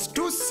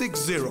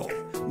 +260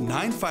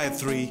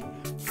 953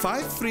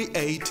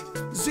 538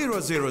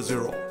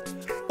 000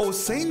 or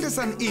send us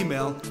an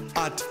email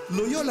at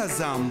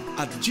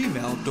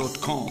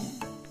loyolazam@gmail.com.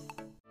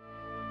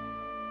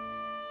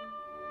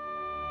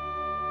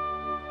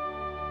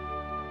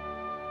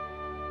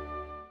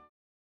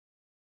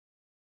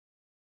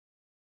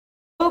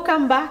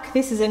 Welcome back.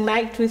 This is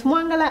Ignite with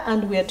Mwangala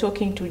and we are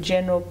talking to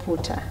General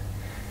Puta.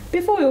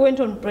 Before we went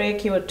on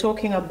break, you were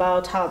talking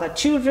about how the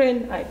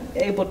children are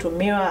able to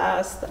mirror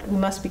us, that we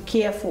must be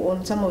careful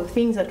on some of the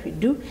things that we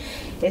do,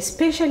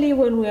 especially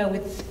when we are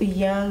with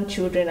young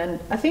children. And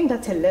I think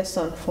that's a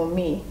lesson for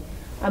me.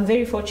 I'm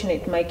very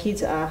fortunate. My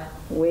kids are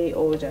way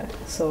older.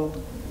 So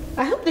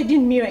I hope they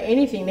didn't mirror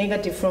anything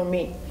negative from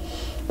me.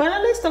 But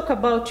now let's talk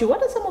about you.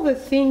 What are some of the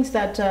things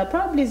that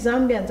probably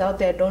Zambians out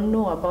there don't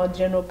know about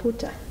General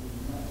Puta?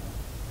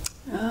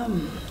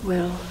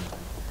 Well,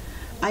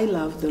 I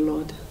love the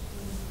Lord.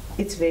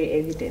 It's very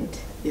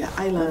evident. Yeah,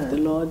 I love the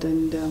Lord,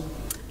 and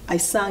I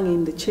sang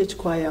in the church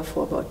choir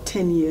for about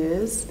 10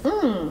 years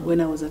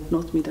when I was at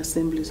North Mid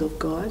Assemblies of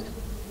God.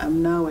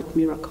 I'm now at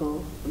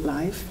Miracle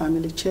Life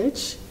Family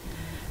Church,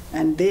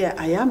 and there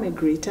I am a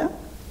greeter.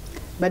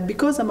 But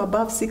because I'm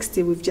above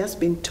 60, we've just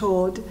been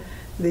told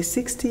the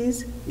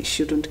 60s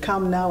shouldn't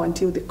come now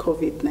until the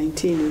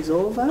COVID-19 is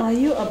over. Are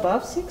you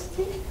above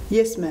 60?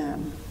 Yes,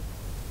 ma'am.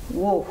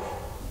 Whoa.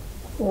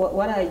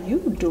 What are you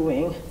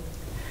doing?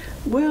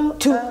 Well,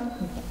 to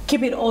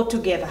keep it all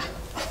together?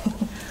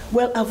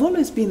 Well, I've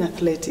always been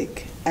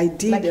athletic. I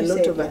did like a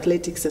lot of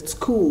athletics at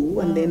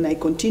school, and then I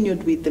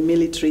continued with the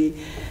military,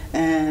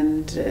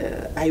 and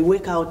I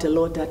work out a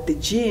lot at the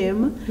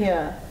gym.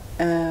 Yeah.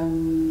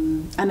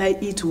 And I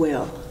eat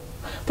well.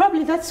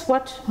 Probably that's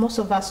what most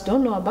of us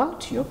don't know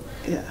about you.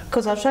 Yeah.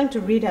 Because I was trying to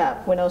read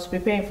up when I was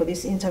preparing for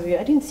this interview.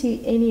 I didn't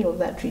see any of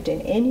that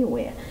written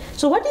anywhere.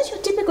 So what is your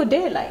typical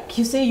day like?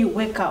 You say you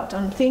work out.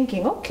 I'm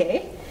thinking,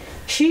 okay,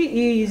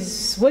 she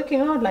is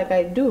working out like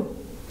I do.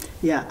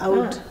 Yeah, I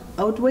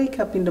would wake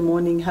up in the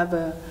morning,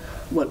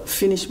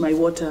 finish my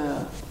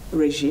water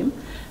regime,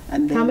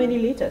 and then. How many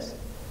liters?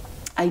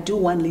 I do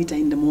 1 liter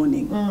in the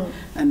morning,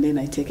 and then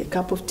I take a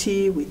cup of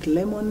tea with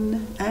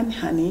lemon and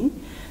honey,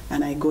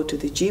 and I go to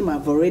the gym.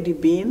 I've already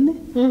been.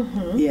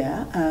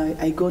 Yeah,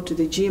 I go to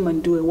the gym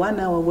and do a 1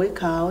 hour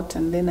workout,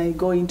 and then I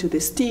go into the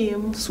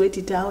steam, sweat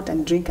it out,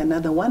 and drink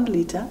another 1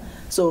 liter.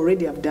 So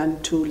already I've done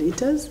 2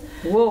 liters.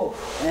 Whoa!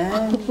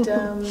 And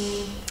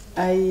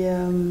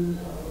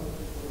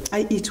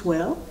I eat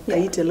well. Yeah. I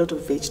eat a lot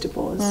of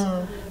vegetables.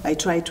 I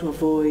try to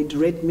avoid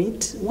red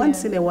meat.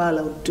 Once in a while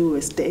I'll do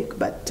a steak,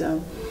 but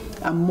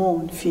I'm more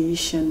on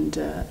fish and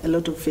a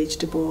lot of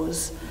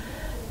vegetables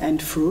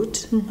and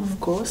fruit, of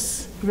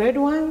course. Red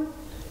wine?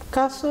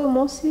 Castle,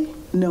 Mosi?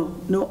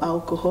 No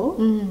alcohol,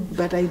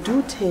 but I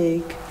do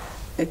take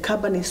a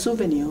Cabernet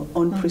Sauvignon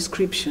on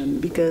prescription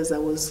because I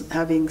was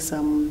having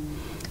some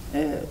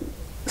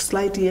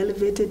slightly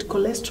elevated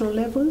cholesterol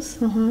levels.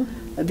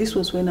 This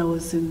was when I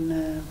was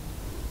in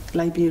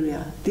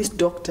Liberia. This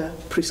doctor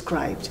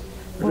prescribed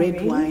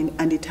red wine,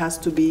 and it has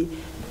to be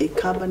a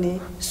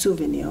Cabernet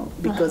Sauvignon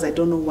because I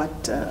don't know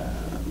what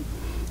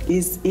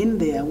is in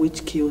there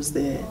which kills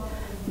the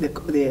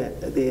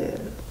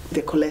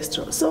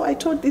cholesterol. So I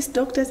told this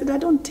doctor, I said, I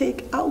don't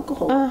take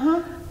alcohol.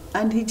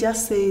 And he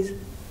just says,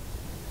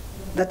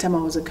 that time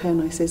I was a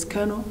colonel, he says,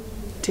 Colonel,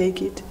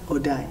 take it or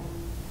die.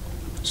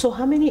 So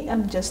how many,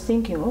 I'm just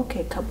thinking,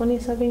 okay,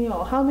 Cabernet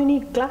Sauvignon, how many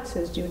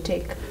glasses do you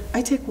take?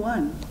 I take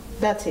 1.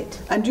 That's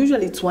it? And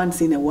usually it's once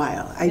in a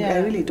while. I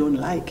really don't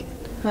like it.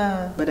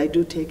 But I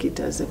do take it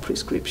as a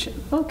prescription.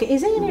 Okay,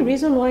 is there any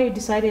reason why you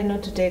decided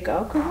not to take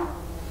alcohol?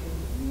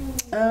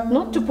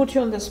 Not to put you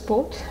on the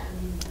spot?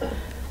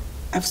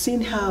 I've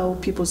seen how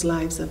people's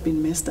lives have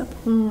been messed up,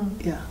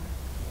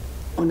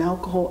 on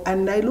alcohol,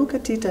 and I look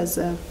at it as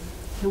a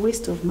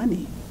waste of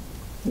money.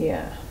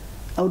 Yeah.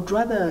 I would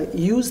rather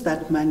use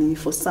that money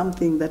for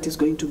something that is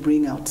going to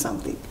bring out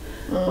something.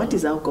 What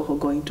is alcohol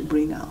going to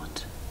bring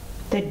out?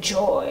 The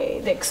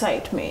joy, the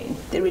excitement,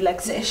 the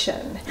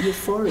relaxation.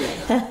 Euphoria.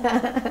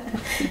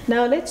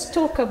 Now let's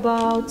talk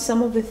about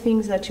some of the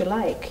things that you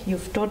like.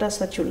 You've told us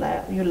that you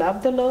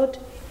love the Lord,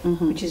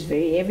 which is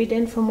very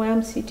evident from where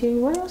I'm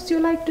sitting. What else do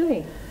you like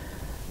doing?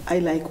 I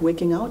like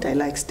working out. I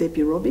like step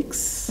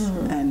aerobics,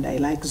 and I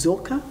like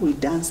Zoka. We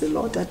dance a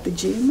lot at the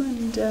gym,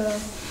 and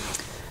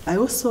I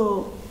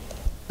also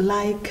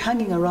like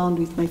hanging around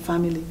with my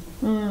family.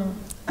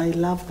 I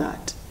love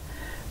that.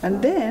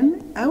 And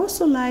then I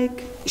also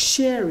like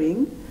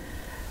sharing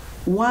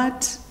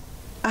what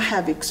I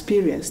have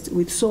experienced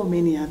with so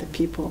many other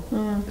people.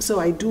 So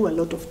I do a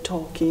lot of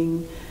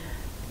talking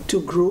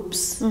to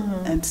groups,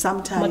 and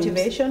sometimes...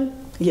 Motivation?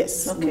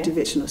 Yes, okay.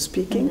 Motivational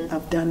speaking.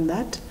 I've done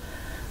that.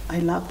 I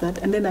love that.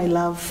 And then I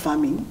love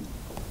farming.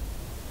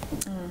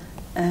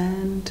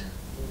 And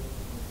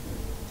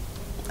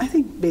I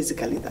think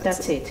basically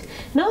that's it.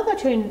 Now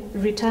that you're in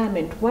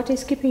retirement, what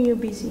is keeping you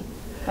busy,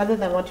 other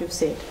than what you've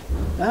said?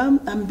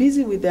 I'm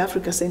busy with the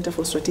Africa Center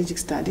for Strategic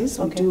Studies.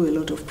 We do a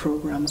lot of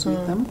programs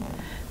with them.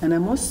 And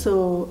I'm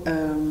also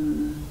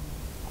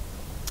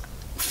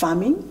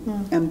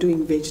farming. I'm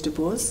doing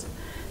vegetables.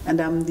 And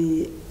I'm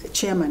the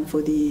chairman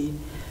for the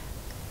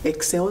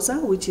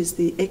Excelsa, which is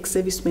the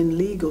Ex-Servicemen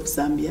League of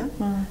Zambia.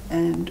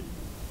 And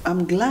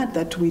I'm glad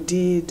that we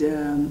did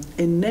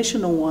a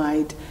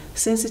nationwide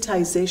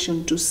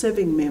sensitization to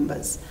serving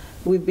members.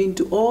 We've been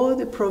to all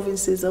the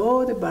provinces,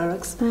 all the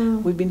barracks.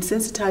 We've been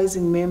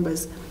sensitizing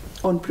members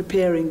on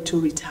preparing to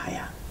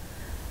retire,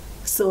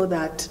 so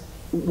that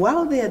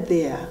while they're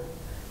there,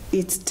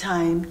 it's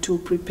time to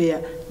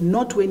prepare,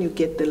 not when you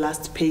get the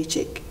last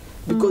paycheck.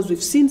 Because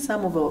we've seen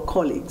some of our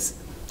colleagues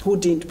who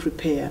didn't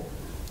prepare,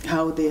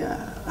 how they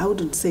are, I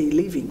wouldn't say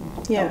living,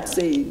 I would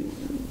say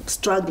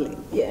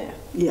struggling.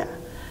 Yeah.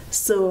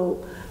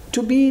 So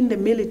to be in the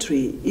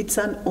military, it's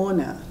an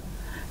honor.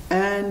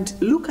 And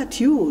look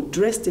at you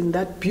dressed in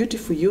that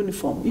beautiful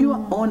uniform. You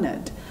are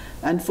honored.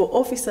 And for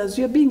officers,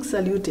 you're being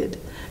saluted.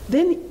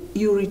 Then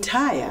you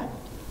retire,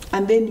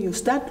 and then you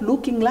start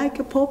looking like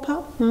a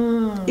pauper.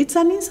 It's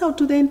an insult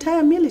to the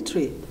entire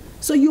military.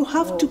 So you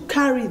have to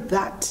carry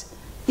that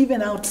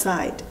even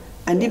outside.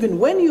 And even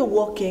when you're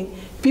walking,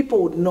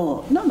 people would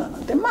know, no,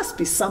 there must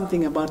be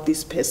something about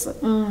this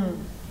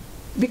person.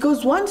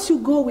 Because once you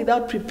go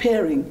without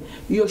preparing,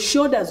 your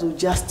shoulders will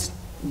just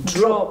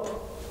drop.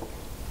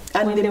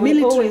 And when the they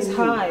military were always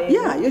high.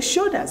 Yeah, your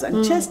shoulders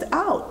and chest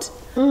out.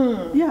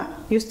 Yeah.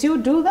 You still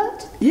do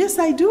that? Yes,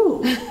 I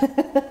do.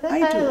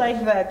 I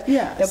like that.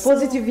 Yeah. The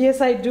positive,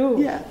 yes, I do.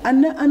 Yeah.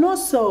 And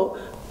also,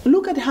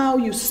 look at how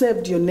you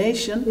served your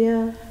nation.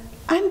 Yeah.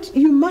 And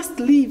you must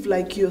live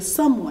like you're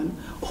someone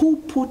who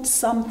put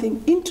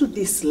something into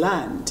this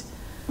land.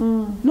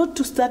 Not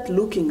to start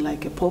looking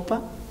like a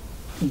pauper,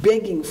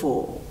 begging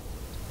for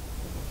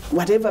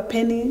whatever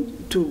penny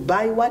to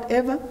buy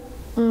whatever.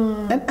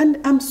 And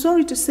I'm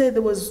sorry to say,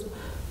 there was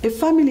a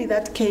family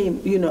that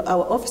came, you know,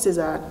 our offices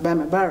are at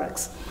Bama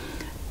Barracks.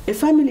 A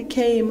family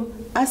came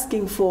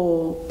asking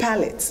for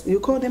pallets. You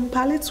call them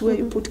pallets, where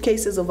you put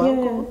cases of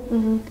alcohol?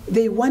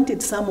 They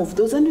wanted some of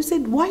those. And we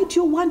said, why do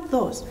you want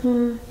those?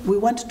 We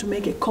wanted to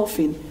make a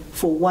coffin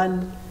for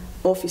one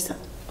officer,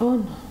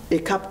 a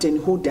captain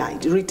who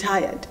died,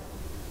 retired.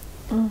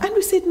 And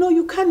we said, no,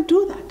 you can't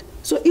do that.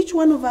 So each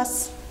one of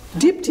us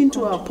dipped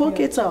into our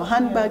pockets, our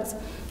handbags,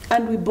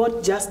 and we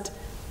bought just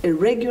a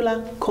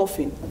regular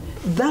coffin.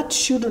 That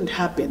shouldn't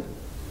happen.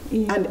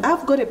 And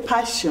I've got a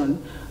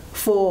passion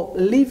for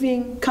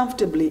living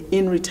comfortably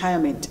in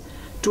retirement,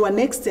 to an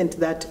extent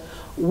that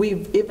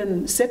we've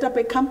even set up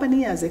a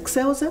company as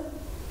Excelsa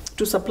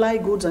to supply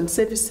goods and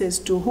services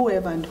to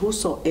whoever and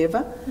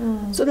whosoever,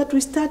 so that we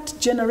start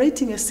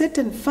generating a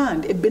certain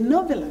fund, a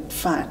benevolent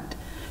fund,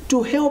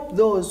 to help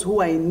those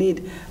who are in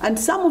need. And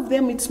some of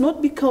them, it's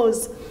not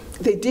because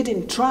they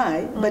didn't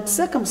try, but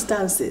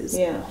circumstances.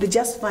 They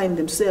just find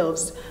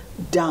themselves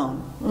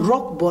down,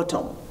 rock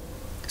bottom.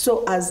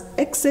 So as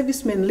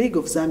Ex-Servicemen League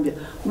of Zambia,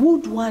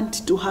 would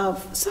want to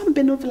have some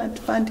benevolent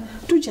fund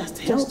to just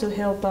help. Just to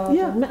help out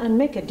and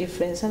make a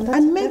difference.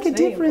 And, make a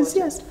difference,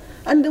 yes.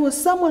 And there was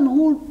someone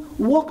who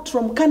walked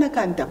from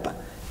Kanakantapa,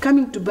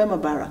 coming to Bema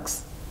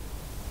Barracks.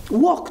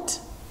 Walked.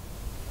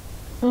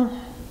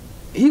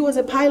 He was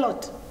a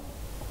pilot.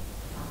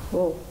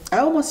 I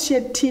almost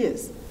shed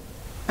tears,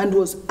 and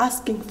was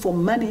asking for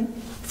money,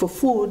 for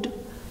food,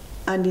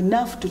 and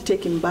enough to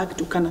take him back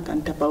to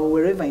Kanakantapa or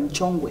wherever in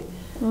Chongwe.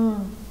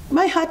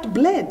 My heart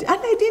bled, and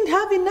I didn't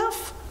have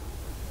enough.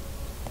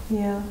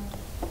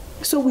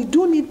 So we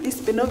do need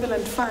this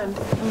benevolent fund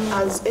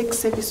as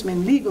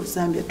Ex-Servicemen League of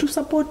Zambia to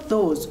support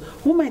those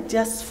who might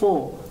just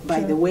fall by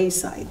the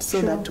wayside,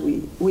 so that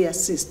we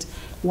assist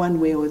one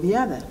way or the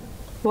other.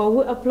 Well,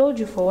 we applaud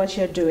you for what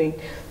you're doing.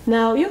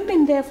 Now, you've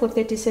been there for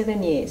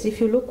 37 years. If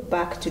you look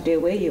back today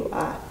where you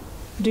are,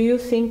 do you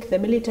think the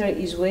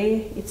military is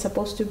where it's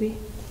supposed to be?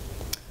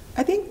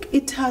 I think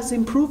it has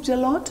improved a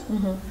lot,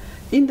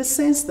 in the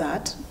sense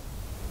that,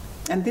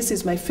 and this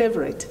is my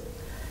favorite,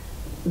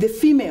 the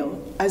female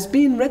has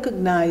been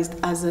recognized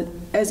as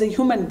a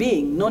human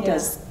being, not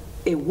as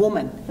a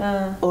woman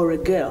or a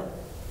girl.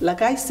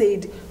 Like I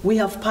said, we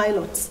have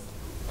pilots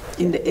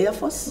in the Air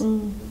Force.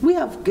 We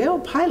have girl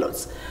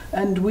pilots,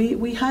 and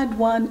we had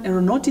one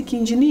aeronautic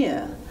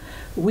engineer.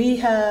 We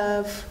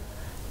have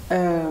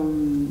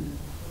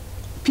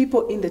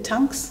people in the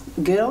tanks,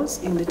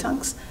 girls in the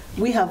tanks.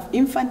 We have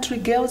infantry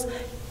girls.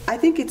 I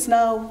think it's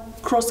now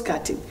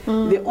cross-cutting.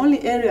 The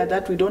only area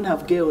that we don't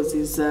have girls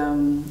is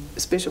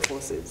special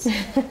forces.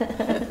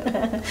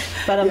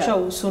 But I'm sure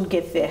we'll soon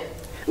get there.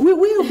 We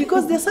will,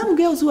 because there's some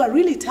girls who are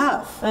really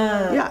tough.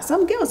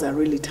 Some girls are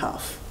really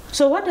tough.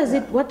 So what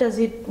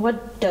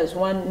does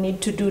one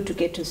need to do to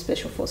get to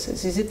special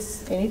forces? Is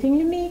it anything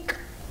unique?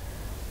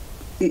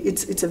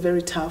 It's a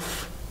very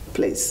tough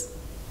place.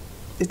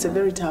 It's a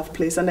very tough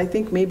place, and I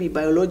think maybe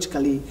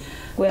biologically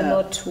We're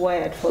not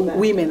wired for that.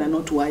 Women are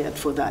not wired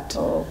for that.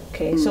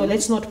 Okay, so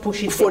let's not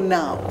push it. For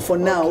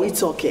now,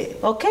 it's okay.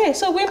 Okay,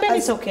 so women,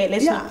 it's okay.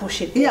 Let's not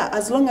push it. Yeah,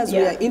 as long as we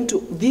are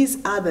into these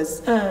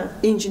others,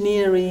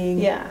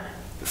 engineering,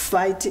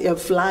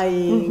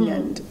 flying,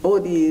 and all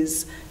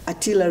these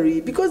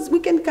artillery, because we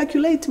can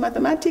calculate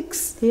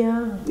mathematics.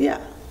 Yeah.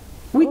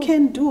 We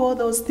can do all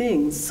those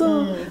things.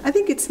 So I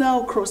think it's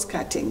now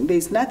cross-cutting.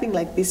 There's nothing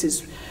like this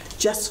is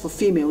just for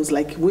females,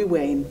 like we were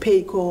in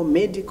PAYCO,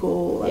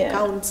 medical,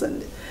 accounts,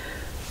 and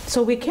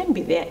so we can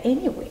be there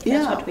anyway.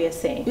 That's what we are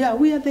saying. Yeah,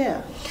 we are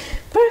there.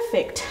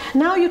 Perfect.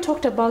 Now you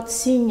talked about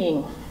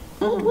singing.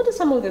 What are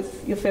some of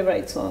your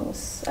favorite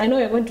songs? I know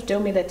you're going to tell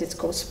me that it's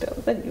gospel,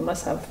 but you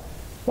must have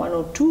one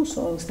or two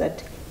songs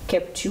that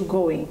kept you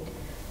going.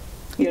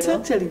 It's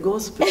actually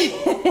gospel.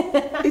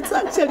 It's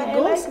actually gospel. I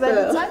like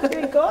that. It's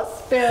actually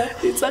gospel.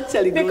 It's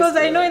actually gospel. Because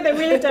I know in the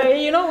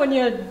military, when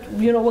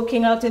you're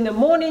working out in the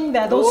morning,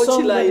 there are those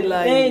songs. Okay,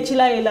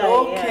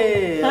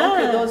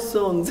 those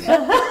songs.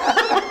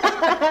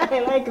 I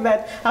like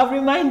that. I've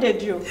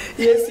reminded you.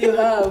 Yes, you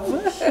have.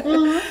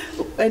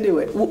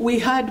 Anyway, we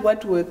had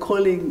what we're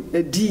calling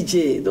a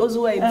DJ. Those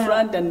who are in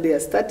front and they are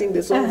starting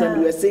the songs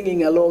and we are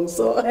singing along.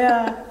 So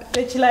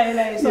the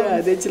Chilai songs.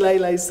 Yeah, the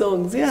Chilai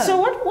songs. Yeah. So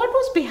what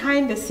was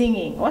behind the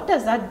singing? What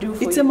does that do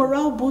for you? It's a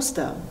morale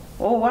booster.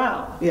 Oh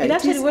wow! Yeah, it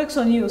actually works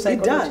on you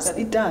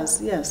psychologically. It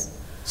does. Yes.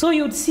 So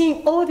you'd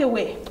sing all the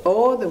way.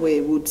 All the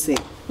way would sing.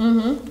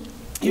 Do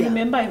you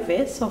remember a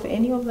verse of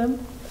any of them?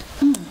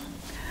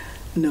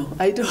 No,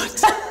 I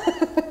don't.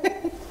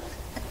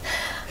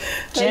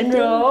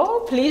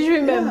 General, please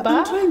remember.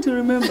 I'm trying to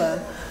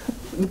remember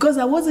because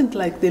I wasn't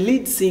like the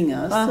lead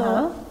singer,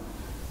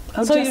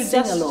 so you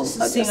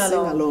just sing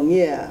along.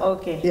 Yeah.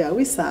 Okay. Yeah,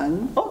 we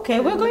sang. Okay,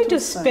 we're going to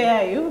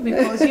spare you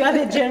because you are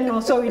the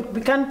general, so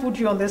we can't put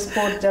you on the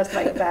spot just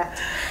like that.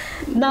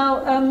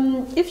 Now,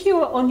 if you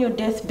were on your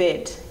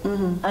deathbed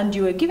and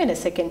you were given a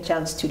second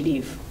chance to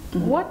live,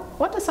 what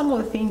are some of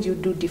the things you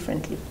do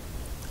differently?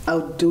 I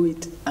would do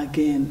it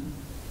again.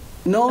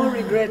 No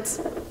regrets.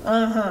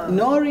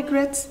 No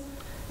regrets.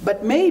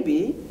 But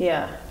maybe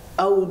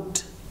I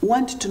would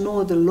want to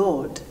know the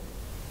Lord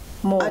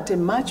more at a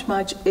much,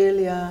 much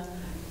earlier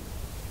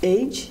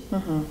age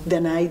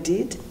than I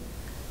did.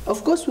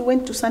 Of course, we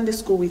went to Sunday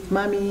school with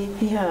Mommy.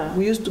 Yeah.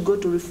 We used to go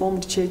to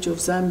Reformed Church of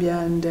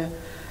Zambia,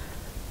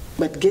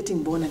 but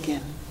getting born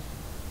again.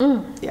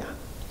 Yeah.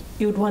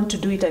 You would want to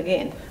do it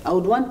again? I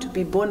would want to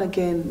be born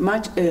again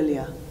much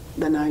earlier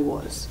than I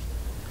was.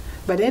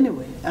 But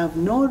anyway, I have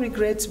no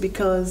regrets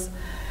because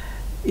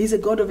He's a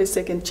God of a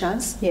second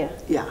chance. Yeah.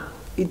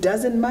 It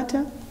doesn't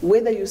matter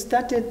whether you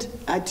started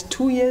at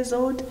 2 years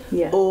old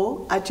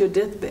or at your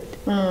deathbed.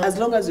 As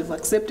long as you've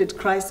accepted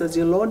Christ as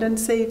your Lord and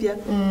Savior,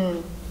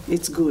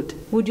 it's good.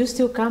 Would you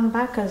still come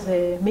back as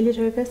a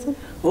military person?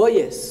 Oh,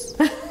 yes.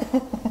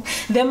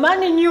 The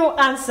man in you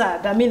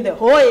answered. I mean, the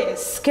oh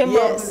yes came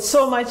out with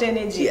so much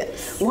energy.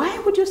 Yes. Why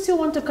would you still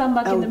want to come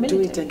back in the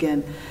military? I would do it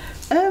again.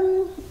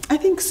 I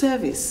think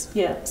service.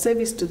 Yeah.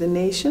 Service to the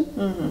nation.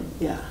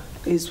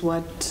 Is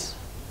what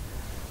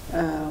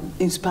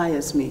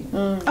inspires me.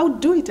 I would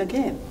do it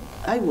again.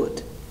 I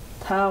would.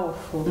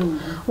 Powerful.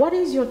 What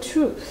is your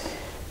truth?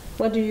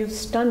 What do you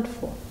stand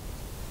for?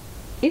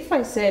 If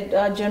I said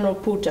General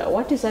Puta,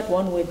 what is that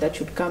one word that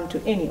should come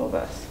to any of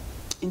us?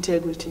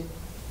 Integrity.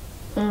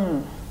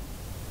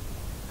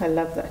 I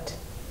love that.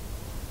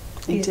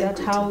 Integrity. Is that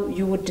how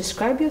you would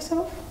describe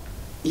yourself?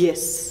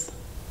 Yes.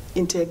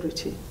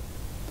 Integrity.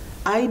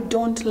 I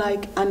don't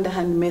like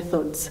underhand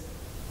methods.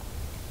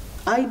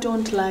 I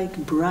don't like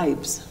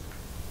bribes.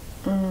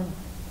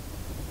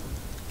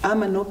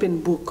 I'm an open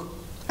book.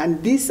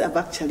 And this I've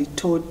actually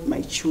told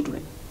my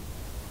children.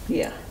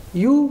 Yeah.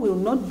 You will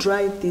not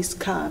drive this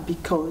car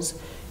because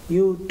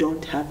you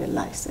don't have a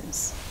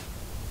license.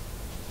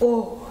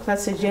 Oh,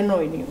 that's a general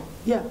in you.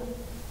 Yeah.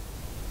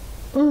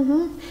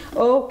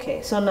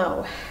 Okay, so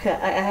now I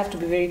have to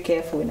be very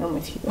careful when I'm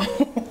with you.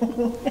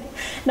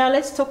 Now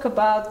let's talk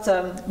about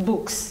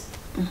books.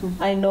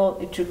 I know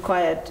it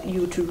required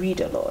you to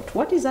read a lot.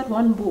 What is that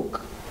one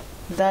book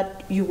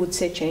that you would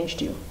say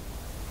changed you?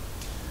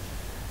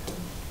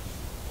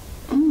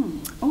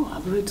 Oh,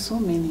 I've read so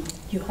many.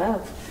 You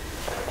have?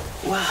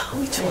 Wow,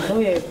 which one? I know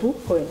you're a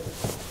book poet.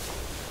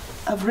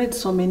 I've read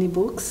so many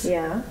books.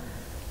 Yeah.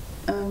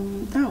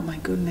 Oh my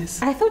goodness.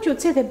 I thought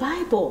you'd say the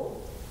Bible.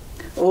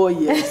 Oh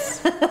yes.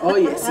 Oh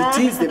yes, it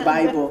is the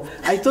Bible.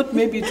 I thought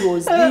maybe it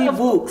was the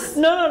books.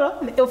 No.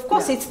 Of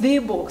course it's the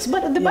books,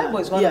 but the Bible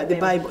is one of them. Yeah,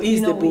 the Bible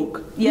is the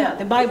book.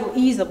 The Bible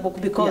is the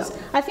book because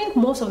I think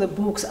most of the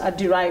books are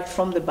derived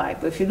from the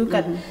Bible. If you look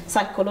at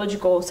psychology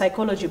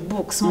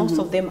books, most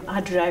of them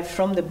are derived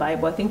from the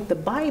Bible. I think the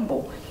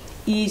Bible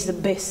is the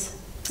best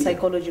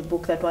psychology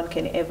book that one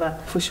can ever.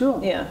 For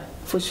sure. Yeah.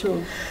 For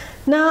sure.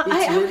 Now,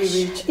 it's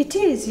really rich. It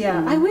is,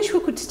 I wish we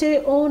could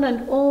stay on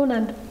and on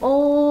and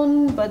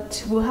on,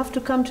 but we'll have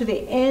to come to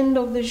the end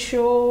of the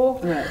show.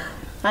 Right.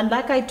 And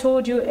like I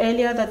told you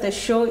earlier, that the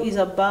show is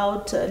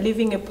about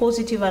leaving a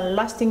positive and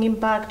lasting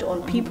impact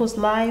on people's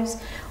lives.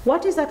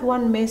 What is that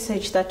one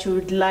message that you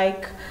would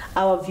like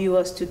our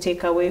viewers to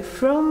take away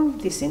from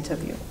this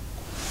interview?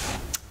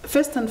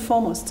 First and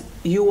foremost,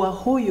 you are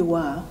who you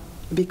are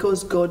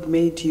because God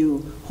made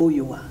you who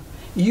you are.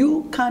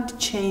 You can't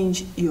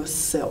change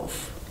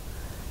yourself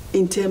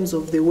in terms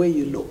of the way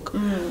you look,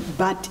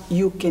 but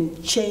you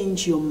can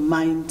change your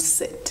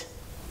mindset.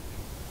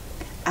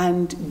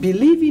 And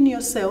believe in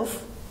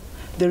yourself.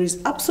 There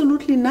is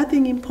absolutely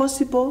nothing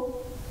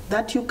impossible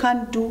that you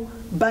can't do,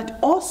 but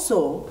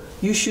also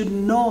you should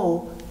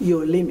know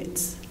your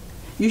limits.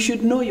 You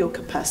should know your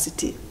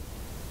capacity.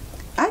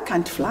 I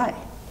can't fly.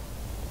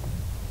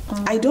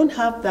 I don't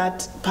have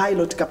that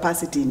pilot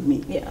capacity in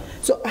me. Yeah.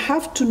 So I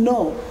have to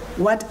know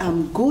what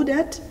I'm good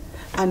at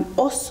and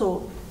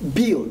also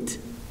build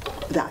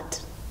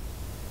that.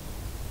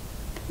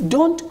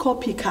 Don't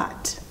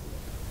copycat.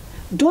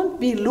 Don't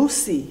be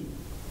Lucy.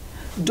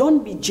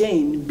 Don't be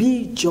Jane,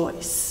 be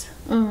Joyce.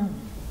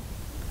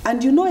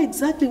 And you know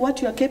exactly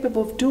what you are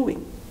capable of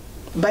doing,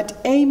 but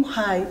aim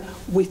high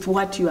with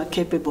what you are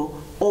capable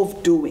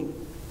of doing.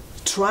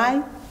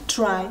 Try,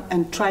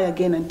 and try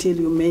again until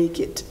you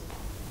make it.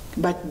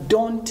 But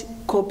don't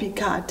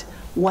copycat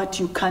what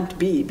you can't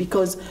be,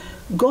 because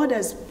God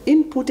has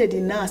inputted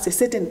in us a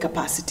certain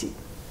capacity.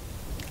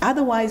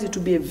 Otherwise, it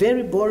would be a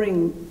very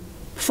boring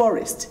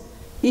forest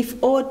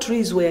if all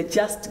trees were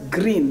just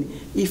green,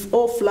 if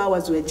all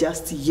flowers were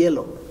just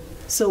yellow.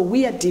 So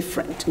we are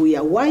different. We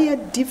are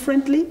wired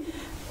differently,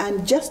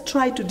 and just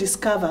try to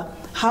discover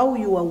how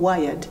you are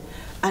wired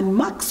and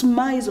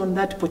maximize on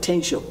that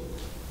potential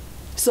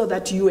so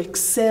that you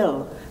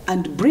excel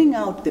and bring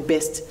out the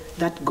best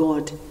that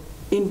God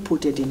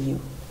inputted in you.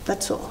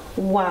 That's all.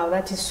 Wow,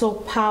 that is so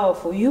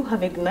powerful. You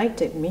have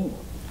ignited me.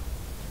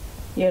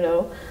 You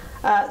know,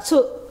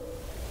 so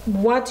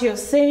what you're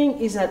saying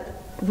is that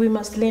we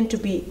must learn to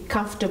be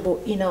comfortable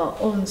in our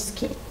own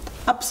skin.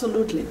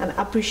 Absolutely. And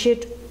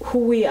appreciate who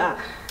we are.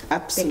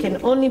 Absolutely. There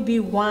can only be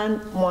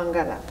one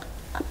Mwangala.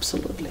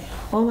 Absolutely.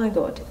 Oh my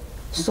God.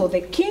 So the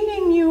king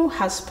in you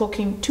has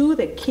spoken to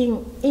the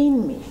king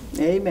in me.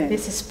 Amen.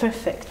 This is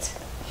perfect.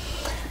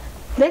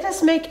 Let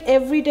us make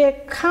every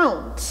day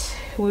count.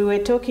 We were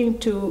talking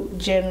to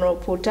General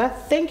Puta.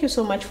 Thank you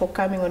so much for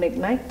coming on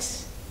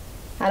Ignite.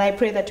 And I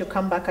pray that you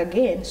come back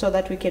again so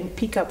that we can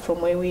pick up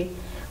from where we're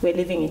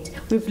leaving it.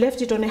 We've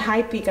left it on a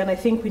high peak, and I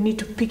think we need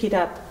to pick it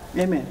up.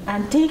 Amen.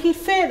 And take it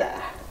further.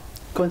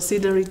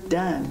 Consider it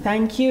done.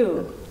 Thank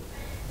you.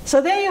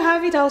 So there you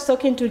have it. I was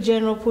talking to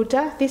General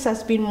Puta. This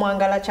has been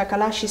Mwangala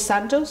Chakalashi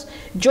Santos.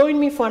 Join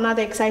me for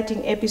another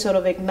exciting episode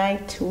of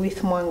Ignite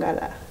with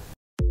Mwangala.